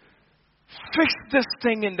 Fix this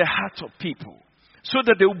thing in the heart of people so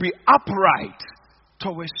that they will be upright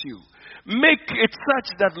towards you. Make it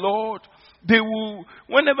such that, Lord, they will,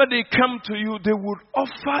 whenever they come to you, they will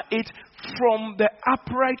offer it from the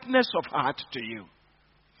uprightness of heart to you.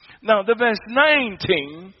 Now, the verse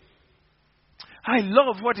 19, I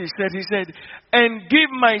love what he said. He said, and give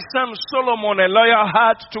my son Solomon a loyal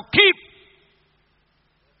heart to keep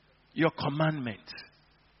your commandments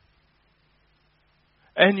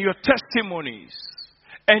and your testimonies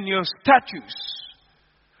and your statutes,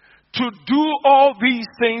 to do all these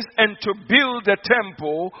things and to build the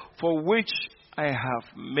temple for which I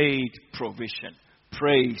have made provision.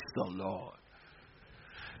 Praise the Lord.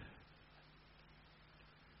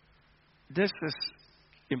 This is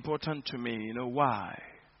important to me. You know why?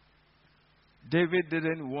 David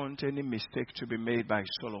didn't want any mistake to be made by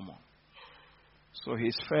Solomon. So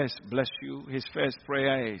his first, bless you, his first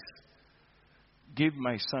prayer is, give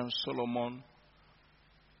my son Solomon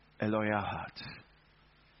a loyal heart.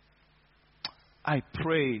 I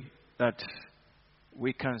pray that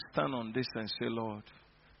we can stand on this and say, Lord,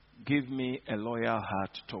 give me a loyal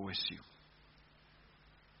heart towards you.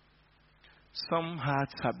 Some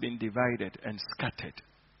hearts have been divided and scattered.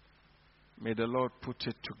 May the Lord put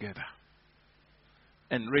it together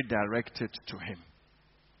and redirect it to him.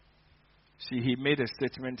 See, he made a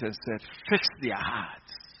statement and said, fix their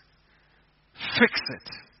hearts. Fix it.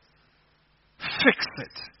 Fix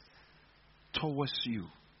it towards you.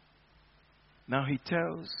 Now he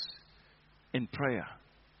tells in prayer,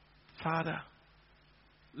 Father,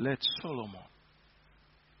 let Solomon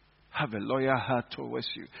have a loyal heart towards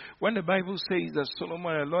you. When the Bible says that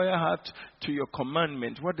Solomon a loyal heart to your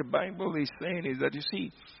commandment, what the Bible is saying is that, you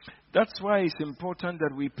see, that's why it's important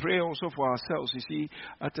that we pray also for ourselves. You see,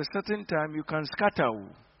 at a certain time you can scatter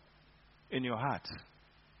in your heart.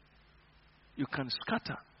 You can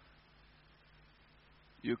scatter.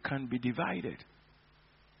 You can be divided.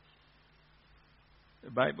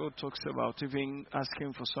 The Bible talks about even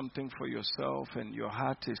asking for something for yourself and your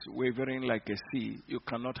heart is wavering like a sea. You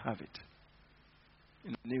cannot have it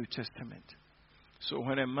in the New Testament. So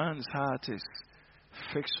when a man's heart is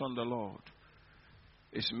fixed on the Lord,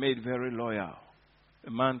 is made very loyal,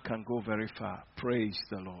 a man can go very far. Praise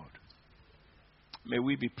the Lord. May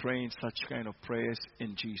we be praying such kind of prayers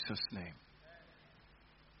in Jesus' name.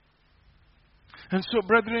 And so,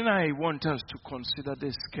 brethren, I want us to consider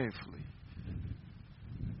this carefully.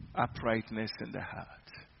 Uprightness in the heart.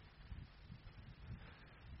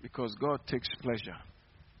 Because God takes pleasure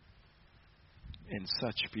in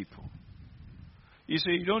such people. You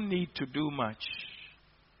see, you don't need to do much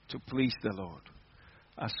to please the Lord,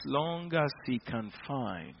 as long as He can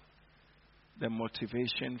find the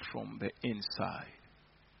motivation from the inside.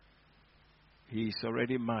 He's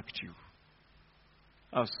already marked you.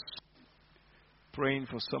 I was praying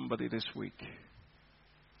for somebody this week,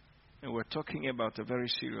 and we're talking about a very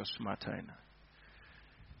serious matter.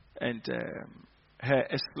 And her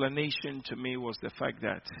explanation to me was the fact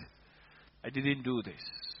that I didn't do this.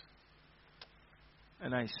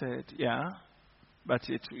 And I said, yeah, but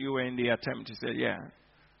you were in the attempt. She said, yeah.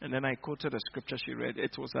 And then I quoted a scripture she read.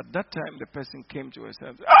 It was at that time the person came to her and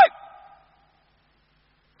said, "Ay!"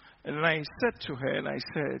 And then I said to her, and I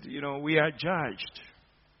said, you know, we are judged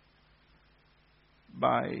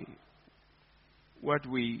by what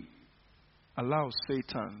we allow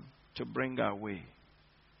Satan to bring our way,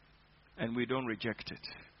 and we don't reject it.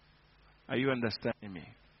 Are you understanding me?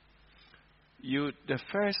 The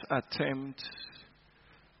first attempt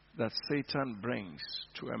that Satan brings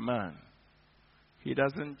to a man,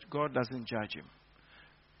 God doesn't judge him.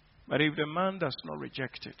 But if the man does not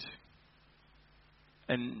reject it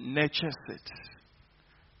and nurtures it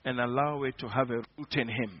and allow it to have a root in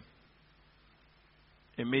him,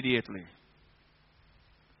 immediately,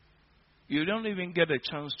 you don't even get a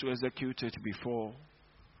chance to execute it before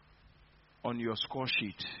on your score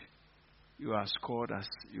sheet you are scored as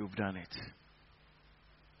you've done it.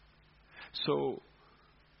 So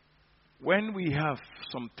when we have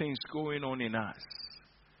some things going on in us,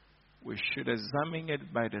 we should examine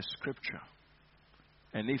it by the scripture,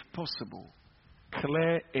 and if possible,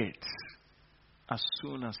 clear it as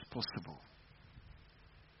soon as possible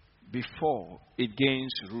before it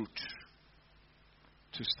gains root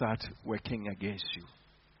to start working against you.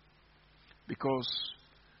 Because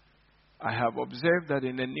I have observed that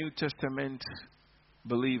in the New Testament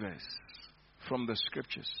believers, from the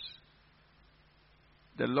scriptures,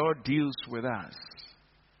 the Lord deals with us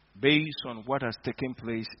based on what has taken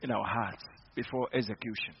place in our hearts before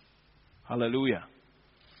execution. Hallelujah.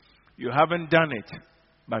 You haven't done it,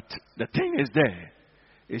 but the thing is there.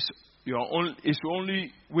 It's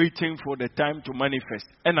only waiting for the time to manifest.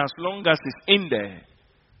 And as long as it's in there,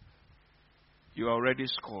 you are already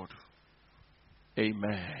scored.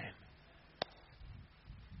 Amen.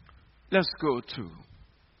 Let's go to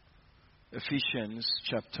Ephesians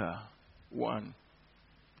chapter 1.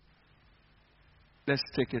 Let's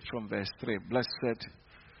take it from verse 3.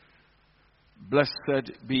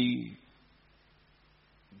 Blessed be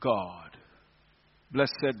God.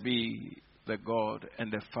 Blessed be the God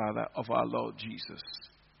and the Father of our Lord Jesus,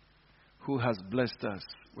 who has blessed us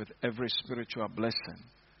with every spiritual blessing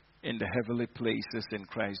in the heavenly places in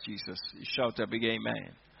Christ Jesus. Shout a big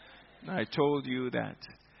amen. Now, I told you that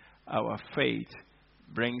our faith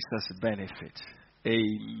brings us benefit.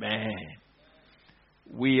 Amen.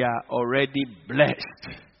 We are already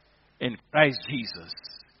blessed in Christ Jesus.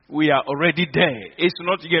 We are already there. It's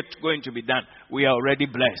not yet going to be done. We are already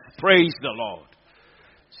blessed. Praise the Lord.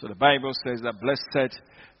 So the Bible says that blessed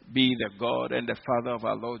be the God and the Father of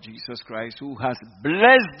our Lord Jesus Christ, who has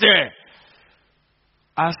blessed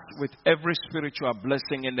us with every spiritual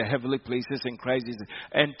blessing in the heavenly places in Christ Jesus.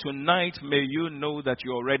 And tonight, may you know that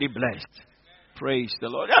you're already blessed. Praise the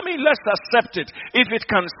Lord. I mean, let's accept it. If it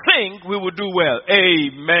can sing, we will do well.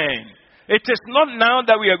 Amen. It is not now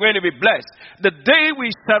that we are going to be blessed. The day we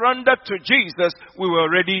surrender to Jesus, we were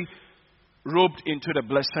already robed into the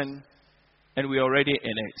blessing and we are already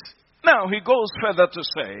in it. Now, he goes further to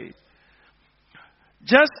say,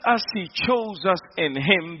 just as he chose us in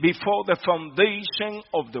him before the foundation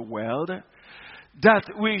of the world, that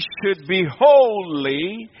we should be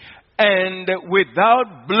holy and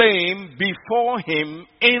without blame before him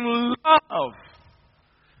in love.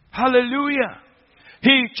 Hallelujah.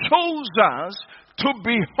 He chose us to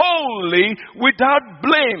be holy without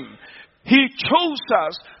blame. He chose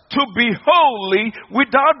us to be holy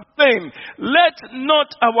without blame. Let not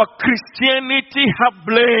our Christianity have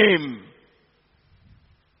blame.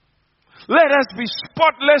 Let us be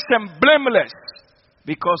spotless and blameless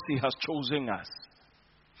because he has chosen us.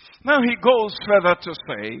 Now he goes further to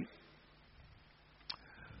say,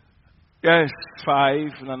 yes,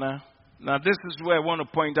 5, Nana. Now this is where I want to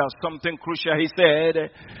point out something crucial. He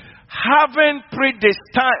said, having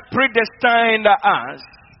predestined us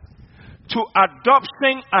to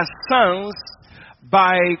adoption as sons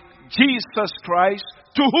by Jesus Christ,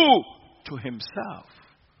 to who? To himself.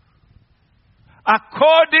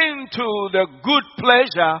 According to the good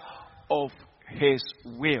pleasure of his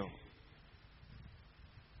will.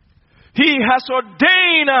 He has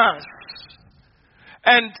ordained us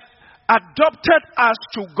and adopted us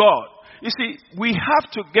to God. You see, we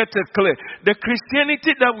have to get it clear. The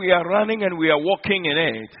Christianity that we are running and we are walking in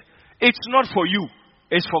it, it's not for you.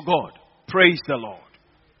 It's for God. Praise the Lord.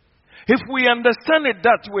 If we understand it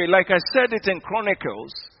that way, like I said it in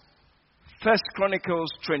Chronicles, 1 Chronicles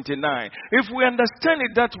 29. If we understand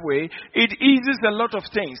it that way, it eases a lot of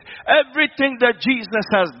things. Everything that Jesus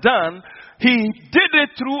has done, he did it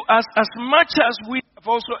through us. As much as we have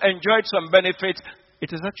also enjoyed some benefits,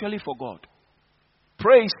 it is actually for God.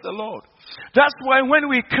 Praise the Lord. That's why when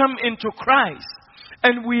we come into Christ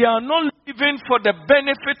and we are not living for the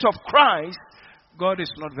benefit of Christ, God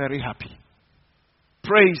is not very happy.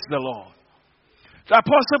 Praise the Lord. The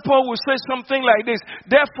Apostle Paul will say something like this: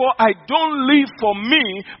 therefore I don't live for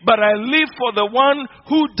me, but I live for the one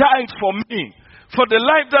who died for me. For the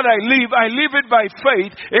life that I live it by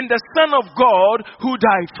faith in the Son of God who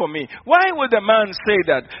died for me. Why would a man say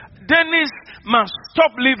that? Dennis must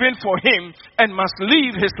stop living for him and must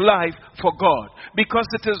live his life for God. Because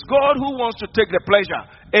it is God who wants to take the pleasure.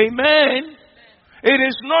 Amen. It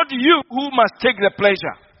is not you who must take the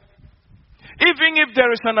pleasure. Even if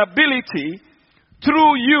there is an ability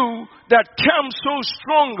through you that comes so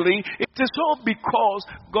strongly, it is all because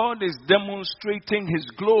God is demonstrating his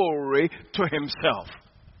glory to himself.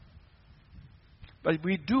 But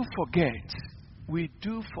we do forget. We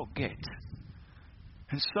do forget.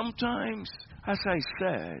 And sometimes, as I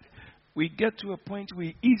said, we get to a point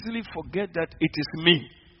we easily forget that it is me.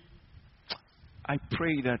 I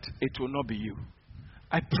pray that it will not be you.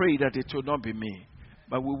 I pray that it will not be me.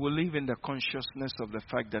 But we will live in the consciousness of the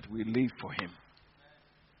fact that we live for him.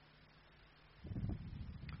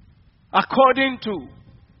 According to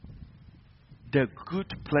the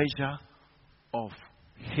good pleasure of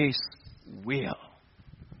his will.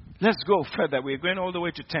 Let's go further. We're going all the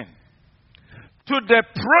way to 10. To the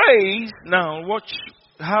praise, now watch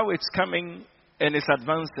how it's coming and it's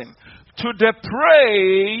advancing. To the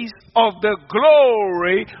praise of the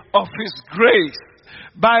glory of his grace,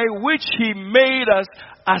 by which he made us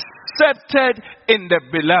accepted in the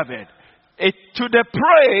beloved. To the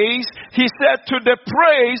praise, he said, to the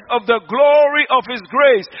praise of the glory of his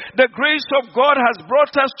grace. The grace of God has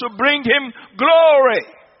brought us to bring him glory.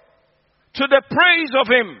 To the praise of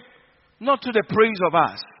him, not to the praise of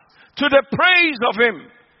us. To the praise of him,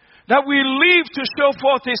 that we live to show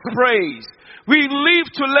forth his praise. We live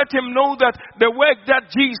to let him know that the work that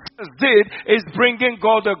Jesus did is bringing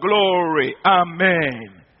God the glory.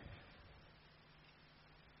 Amen.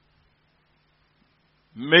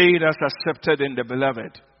 Made us accepted in the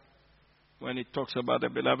beloved. When it talks about the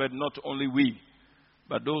beloved, not only we,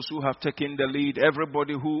 but those who have taken the lead,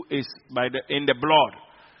 everybody who is in the blood.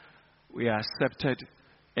 we are accepted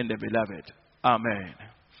in the beloved. Amen.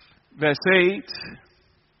 Verse 8.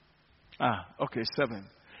 7.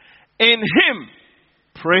 In him,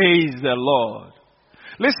 praise the Lord.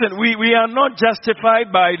 Listen, we are not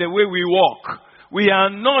justified by the way we walk. We are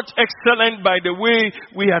not excellent by the way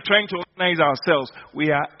we are trying to organize ourselves.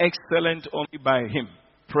 We are excellent only by him.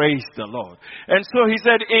 Praise the Lord. And so he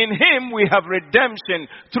said, in him we have redemption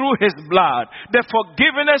through his blood, the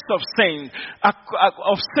forgiveness of sins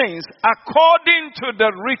according to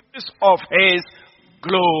the riches of his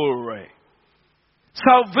glory.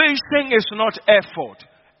 Salvation is not effort.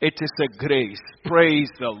 It is a grace. Praise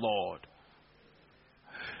the Lord.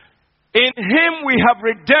 In him we have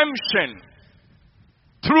redemption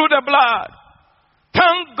through the blood.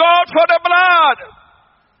 Thank God for the blood.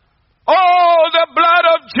 Oh, the blood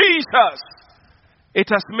of Jesus. It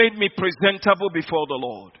has made me presentable before the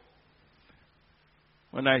Lord.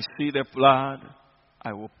 When I see the blood,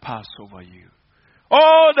 I will pass over you.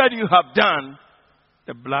 All that you have done,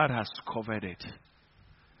 the blood has covered it.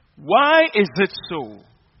 Why is it so?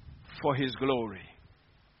 For his glory.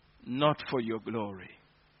 Not for your glory.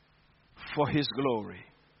 For his glory.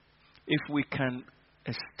 If we can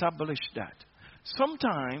establish that.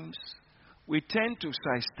 Sometimes we tend to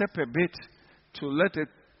sidestep a bit to let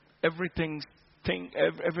everything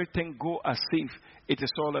go as if it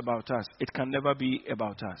is all about us. It can never be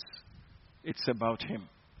about us. It's about him.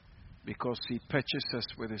 Because he purchased us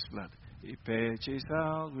with his blood. He purchased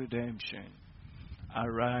our redemption.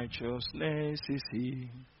 Our righteousness is he.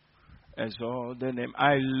 As all the name.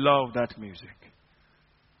 I love that music.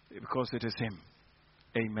 Because it is him.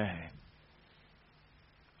 Amen.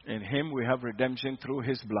 In him we have redemption through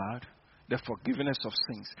his blood. The forgiveness of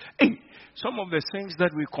sins. Hey, some of the sins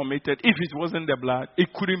that we committed, if it wasn't the blood,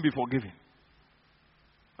 it couldn't be forgiven.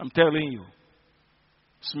 I'm telling you.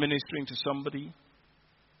 It's ministering to somebody.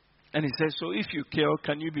 And he says, so if you kill,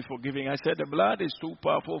 can you be forgiven? I said, the blood is too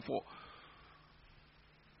powerful for.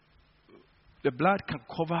 The blood can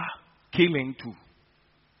cover killing too.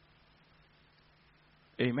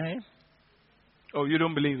 Amen. Oh, you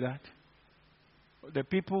don't believe that? The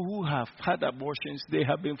people who have had abortions, they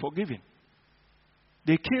have been forgiven.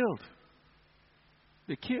 They killed.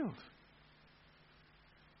 They killed.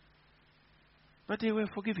 But they were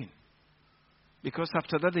forgiven. Because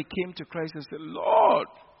after that they came to Christ and said, Lord,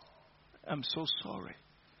 I'm so sorry.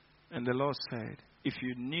 And the Lord said, if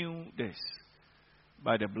you knew this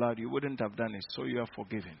by the blood, you wouldn't have done it. So you are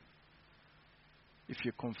forgiven. If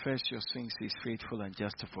you confess your sins, he is faithful and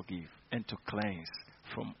just to forgive and to cleanse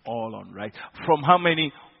from all unright. From how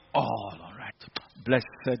many? All unright.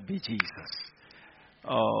 Blessed be Jesus.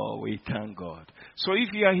 Oh, we thank God. So if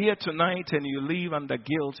you are here tonight and you live under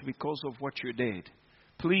guilt because of what you did,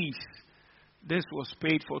 please, this was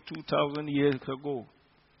paid for 2,000 years ago.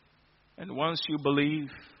 And once you believe,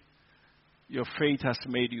 your faith has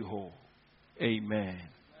made you whole. Amen.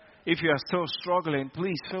 If you are still struggling,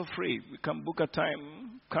 please feel free. We can book a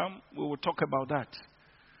time. Come, we will talk about that.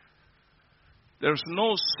 There's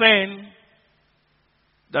no sin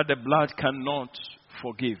that the blood cannot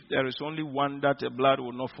forgive. There is only one that the blood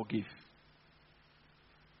will not forgive.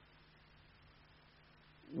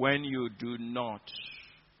 When you do not,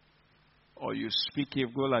 or you speak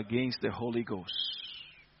evil against the Holy Ghost.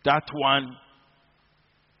 That one.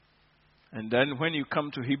 And then when you come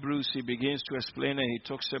to Hebrews, he begins to explain and he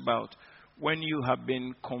talks about when you have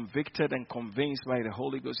been convicted and convinced by the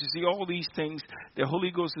Holy Ghost. You see, all these things, the Holy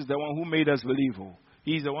Ghost is the one who made us believe.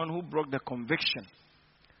 He's the one who brought the conviction.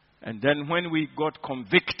 And then when we got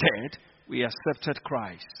convicted, we accepted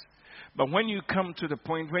Christ. But when you come to the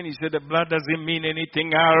point when he said the blood doesn't mean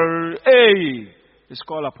anything, it's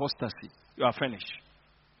called apostasy. You are finished.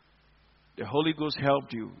 The Holy Ghost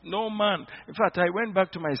helped you. No man. In fact, I went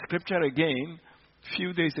back to my scripture again a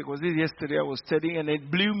few days ago. Yesterday I was studying and it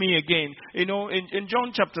blew me again. You know, in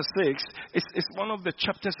John chapter 6, it's one of the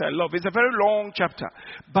chapters I love. It's a very long chapter,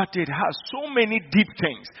 but it has so many deep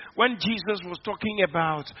things. When Jesus was talking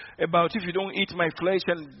about if you don't eat my flesh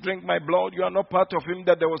and drink my blood, you are not part of him,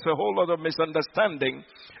 that there was a whole lot of misunderstanding.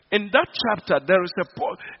 In that chapter, there is a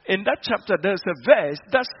verse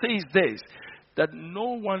that says this, that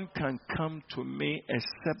no one can come to me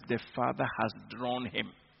except the Father has drawn him.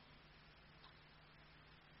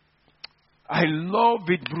 I love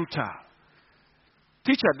it, brutal.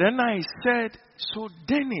 Teacher, then I said, so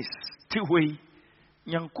Dennis, Tiwei,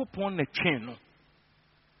 Nyankopon Necheno.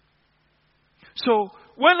 So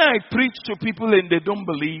when I preach to people and they don't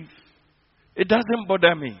believe, it doesn't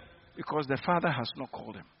bother me because the Father has not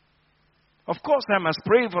called them. Of course, I must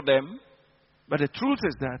pray for them, but the truth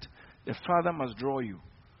is that the Father must draw you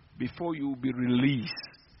before you will be released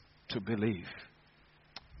to believe.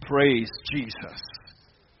 Praise Jesus.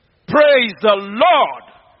 Praise the Lord.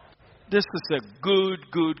 This is a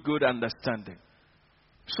good understanding.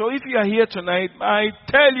 So if you are here tonight, I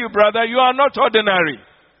tell you, brother, you are not ordinary.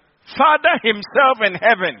 Father himself in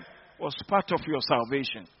heaven was part of your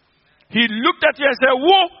salvation. He looked at you and said,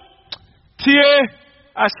 "Whoa, tie,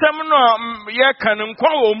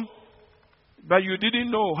 but you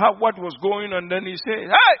didn't know what was going on." Then he said,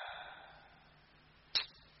 "Hey,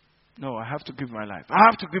 no, I have to give my life. I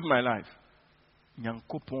have to give my life."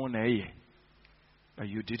 But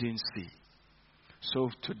you didn't see.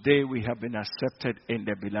 So today we have been accepted in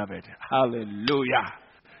the beloved. Hallelujah.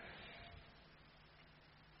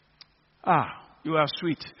 You are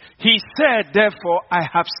sweet. He said, "Therefore, I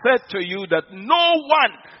have said to you that no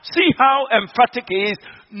one," see how emphatic he is,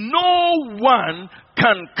 "no one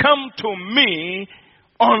can come to me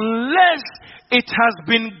unless it has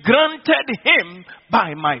been granted him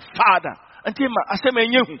by my Father."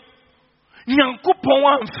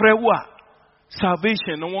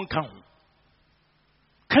 Salvation no one can.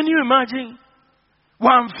 Can you imagine?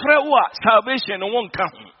 One salvation no one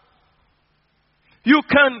can. You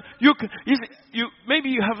maybe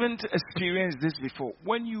you haven't experienced this before.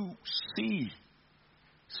 When you see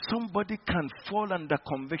somebody can fall under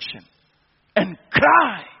conviction and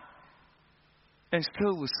cry and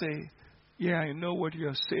still will say, "Yeah, I know what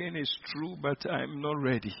you're saying is true, but I'm not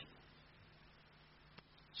ready."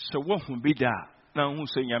 So what will be that? Now who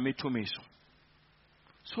say Yami to me so?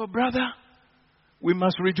 So brother, we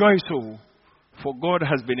must rejoice, for God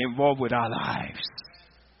has been involved with our lives.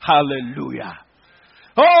 Hallelujah.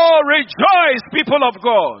 Oh, rejoice, people of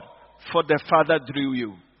God, for the Father drew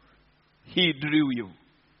you. He drew you.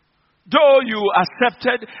 Though you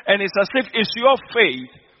accepted, and it's as if it's your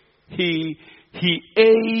faith, He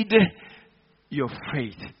aided your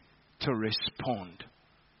faith to respond.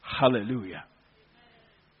 Hallelujah.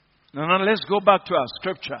 Now let's go back to our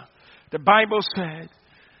scripture. The Bible said,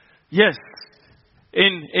 yes,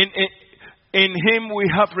 in him we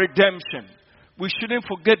have redemption. We shouldn't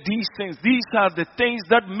forget these things. These are the things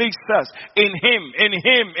that makes us in him, in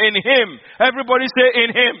him, in him. Everybody say in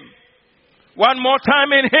him. One more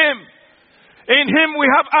time, in him. In him we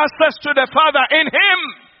have access to the Father. In him.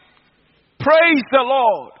 Praise the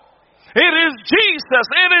Lord. It is Jesus.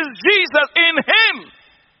 It is Jesus. In him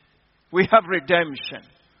we have redemption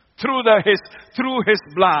through his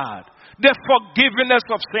blood. The forgiveness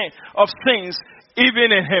of sins,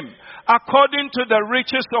 even in him, according to the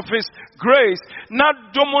riches of his grace,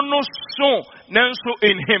 not domonoso, nenso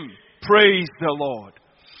in him. Praise the Lord.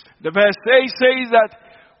 The verse 8 says that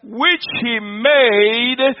which he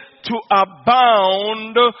made to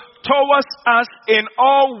abound towards us in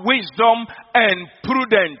all wisdom and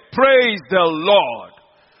prudence. Praise the Lord.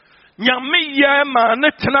 Nyame ma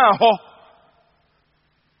ne tena ho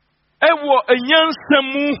ewo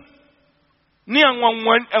enyansemu.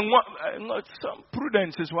 Some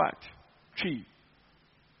prudence is what? Chi.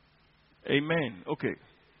 Amen. Okay.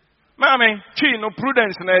 Mami, chi no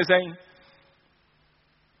prudence na saying.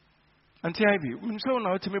 Auntie Ivy, so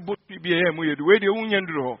now to me both PBM we the way the union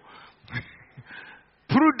draw.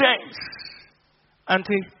 Prudence.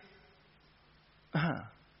 Auntie.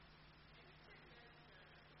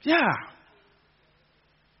 Yeah.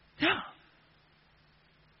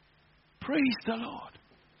 Praise the Lord.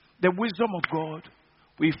 The wisdom of God,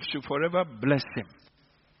 we should forever bless him.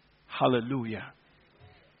 Hallelujah.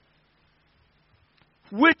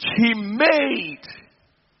 Which he made.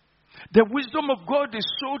 The wisdom of God is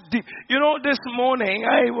so deep. You know, this morning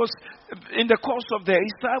I was in the course of the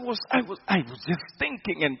Easter. I was just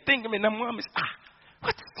thinking and my mom is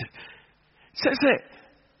what? Say,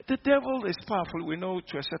 the devil is powerful. We know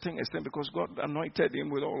to a certain extent because God anointed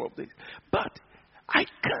him with all of this. But I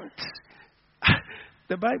can't.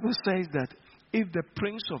 The Bible says that if the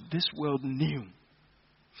prince of this world knew,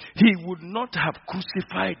 he would not have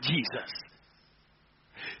crucified Jesus.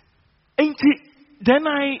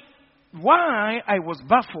 Why I was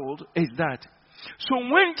baffled is that, so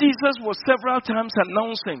when Jesus was several times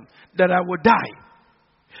announcing that I would die,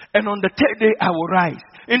 and on the third day I will rise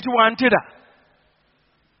into Antida.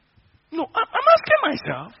 No, I'm asking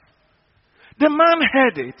myself, the man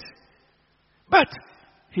heard it, but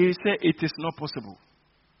he said it is not possible.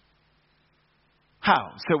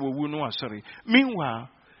 How? So we will know. Sorry. Meanwhile,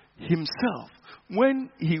 himself,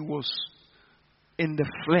 when he was in the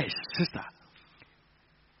flesh, sister,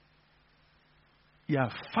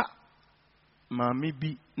 yafa mami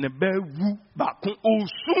bi nebe wu bakun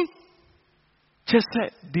osun, just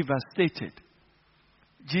devastated.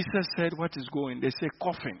 Jesus said, "What is going?" They say,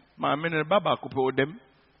 "Coughing." Mami ne baba kupe odem,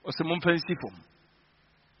 ose mumfensi fom.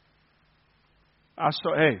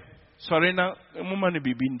 saw, hey, sorry now, woman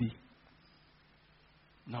be bindi.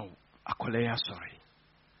 No, akoleya sorry.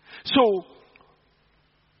 So,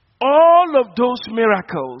 all of those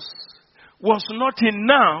miracles was not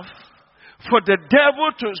enough for the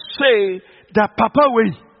devil to say that Papa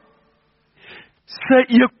way. Say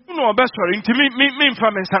you know best sorry to me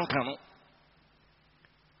from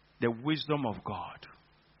the wisdom of God.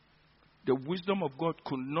 The wisdom of God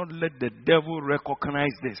could not let the devil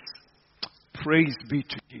recognize this. Praise be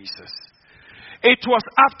to Jesus. It was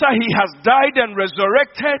after he has died and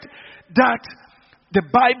resurrected that the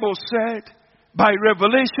Bible said by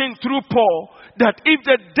revelation through Paul that if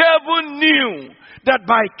the devil knew that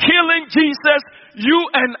by killing Jesus, you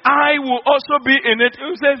and I will also be in it,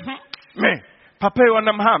 he says, me, Papa,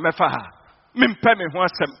 me faha, me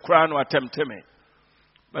attempt me.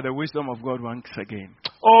 But the wisdom of God once again.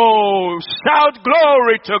 Oh, shout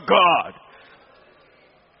glory to God.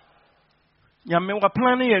 Nyame wa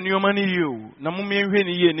planning and your money you. Na mu me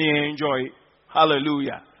ni enjoy.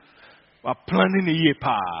 Hallelujah. Wa planning ye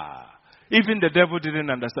pa. Even the devil didn't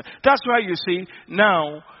understand. That's why you see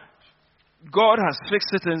now God has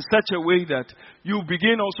fixed it in such a way that you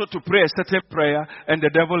begin also to pray a certain prayer and the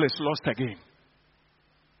devil is lost again.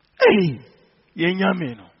 Hey, ye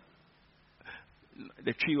nyame no.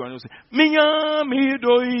 The tree one will say, may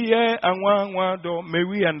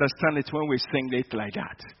we understand it when we sing it like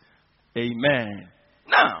that. Amen.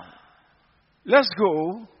 Now, let's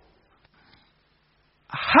go.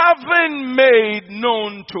 Having made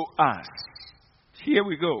known to us, here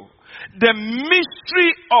we go, the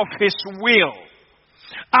mystery of his will,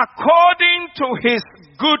 according to his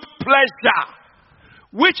good pleasure,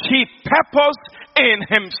 which he purposed in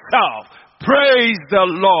himself. Praise the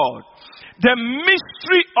Lord. The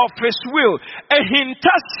mystery of his will.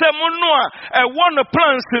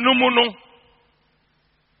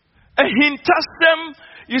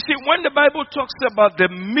 You see, when the Bible talks about the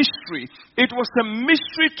mystery, it was a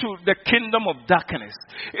mystery to the kingdom of darkness.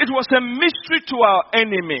 It was a mystery to our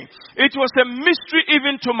enemy. It was a mystery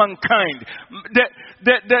even to mankind.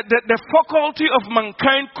 The faculty of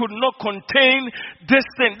mankind could not contain this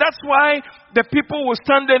thing. That's why the people will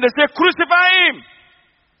stand there and they say, crucify him!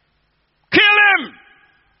 Kill him!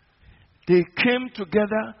 They came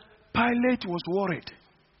together. Pilate was worried.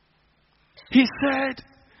 He said,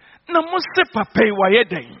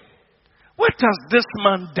 what has this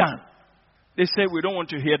man done? They say, we don't want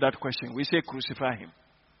to hear that question. We say, crucify him.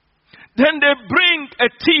 Then they bring a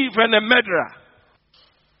thief and a murderer.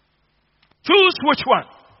 Choose which one.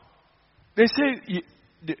 They say,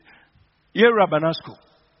 Ye Rabanasco.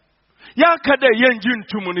 Ya kade yenjin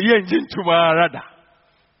tumuni yenjin tumarada.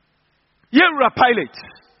 Yera Pilate.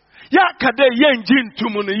 Ya kade yenjin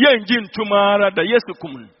tumuni yenjin tumara da yesu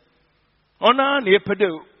kumun. Ona ne pede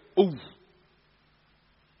oh.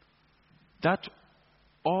 That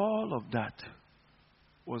all of that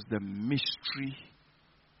was the mystery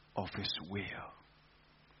of his will.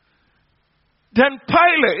 Then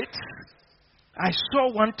Pilate, I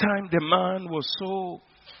saw one time the man was so,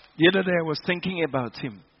 the other day I was thinking about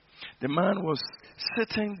him. The man was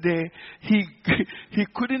sitting there. He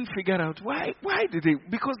couldn't figure out why did he?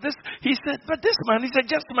 Because this, he said, but this man, he said,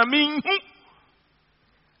 just maming.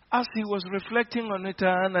 As he was reflecting on it,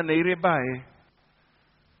 and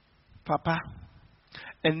Papa,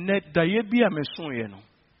 and the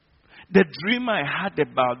dream I had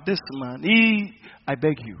about this man, I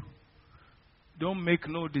beg you, don't make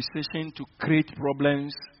no decision to create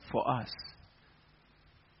problems for us.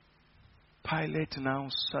 Pilate now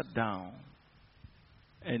sat down,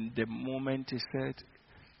 and the moment he said,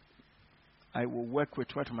 I will work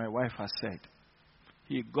with what my wife has said,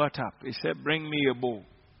 he got up. He said, bring me a bowl.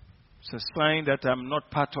 It's a sign that I'm not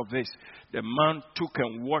part of this. The man took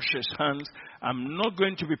and washed his hands. I'm not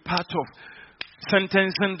going to be part of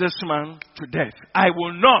sentencing this man to death. I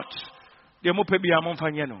will not.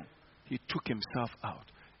 He took himself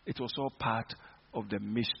out. It was all part of the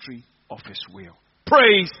mystery of his will.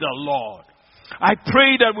 Praise the Lord. I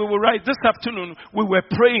pray that we will rise. This afternoon, we were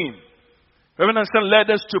praying. Reverend Son led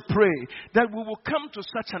us to pray that we will come to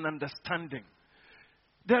such an understanding.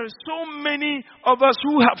 There are so many of us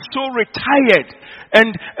who have so retired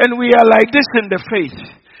and we are like this in the faith.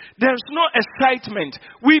 There's no excitement.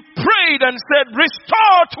 We prayed and said,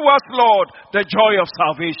 restore to us, Lord, the joy of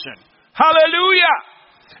salvation. Hallelujah.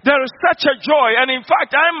 There is such a joy, and in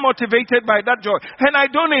fact, I'm motivated by that joy, and I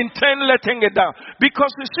don't intend letting it down. Because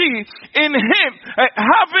you see, in Him,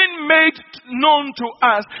 having made known to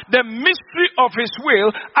us the mystery of His will,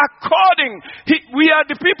 we are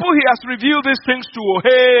the people He has revealed these things to.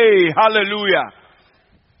 Hey, hallelujah.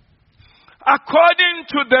 According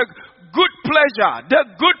to the good pleasure,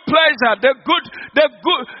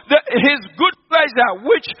 his good pleasure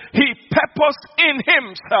which he purposed in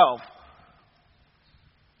himself.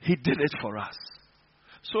 He did it for us.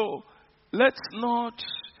 So let's not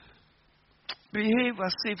behave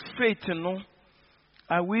as if faith,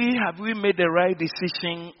 have we made the right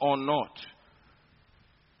decision or not?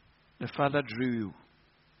 The Father drew you.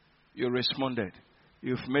 You responded.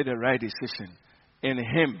 You've made the right decision. In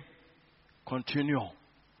him, continue.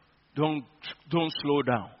 Don't slow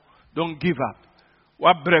down. Don't give up.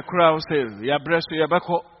 What Brekra says,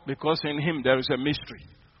 because in him there is a mystery.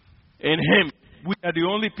 In him, we are the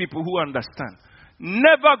only people who understand.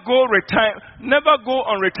 Never go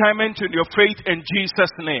on retirement in your faith in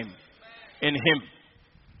Jesus' name. In him.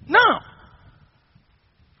 Now,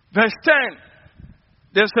 verse 10.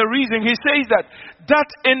 There's a reason. He says that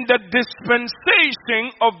in the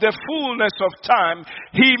dispensation of the fullness of time,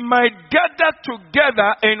 he might gather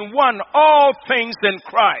together in one all things in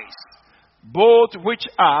Christ, both which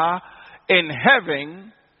are in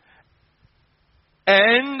heaven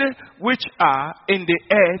and which are in the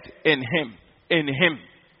earth in him. In him.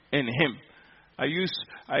 In him. I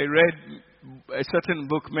read a certain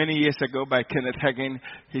book many years ago by Kenneth Hagin.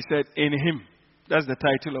 He said, in him. That's the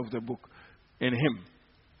title of the book. In him.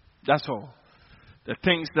 That's all. The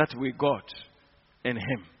things that we got in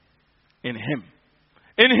him. In him.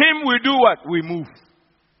 In him we do what? We move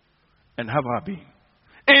and have our being.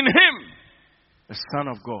 In him, the Son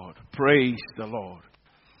of God. Praise the Lord.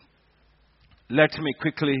 Let me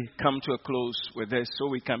quickly come to a close with this so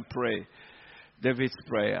we can pray David's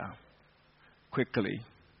prayer quickly.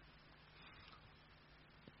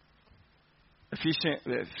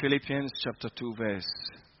 Philippians chapter 2 verse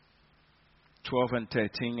 12 and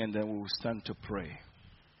 13, and then we will stand to pray.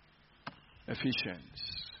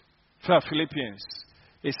 Philippians.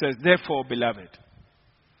 It says, therefore, beloved,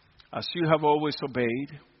 as you have always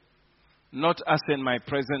obeyed, not as in my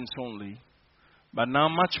presence only, but now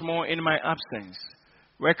much more in my absence,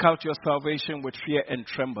 work out your salvation with fear and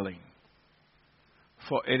trembling.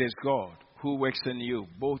 For it is God who works in you,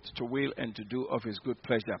 both to will and to do of his good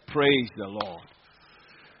pleasure. Praise the Lord.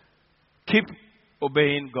 Keep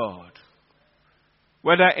obeying God.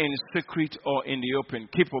 Whether in secret or in the open,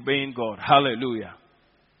 keep obeying God. Hallelujah.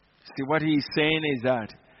 See, what he's saying is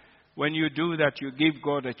that when you do that, you give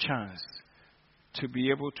God a chance to be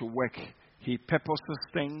able to work. He purposes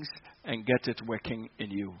things and get it working in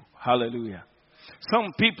you. Hallelujah.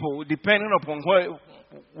 Some people, depending upon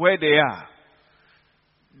where they are,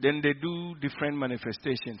 then they do different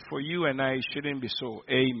manifestations. For you and I, it shouldn't be so.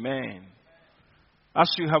 Amen. As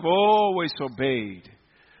you have always obeyed.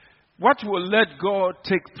 What will let God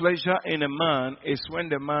take pleasure in a man is when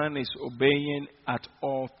the man is obeying at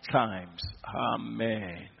all times.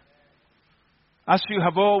 Amen. As you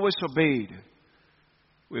have always obeyed,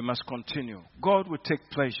 we must continue. God will take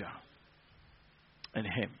pleasure in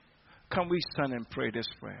him. Can we stand and pray this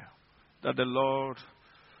prayer? That the Lord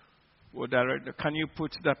will direct. Can you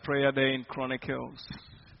put that prayer there in Chronicles?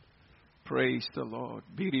 Praise the Lord.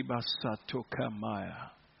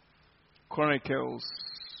 Chronicles.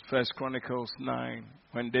 1 Chronicles 9,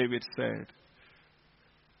 when David said,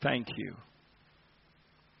 thank you.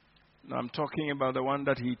 Now I'm talking about the one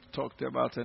that he talked about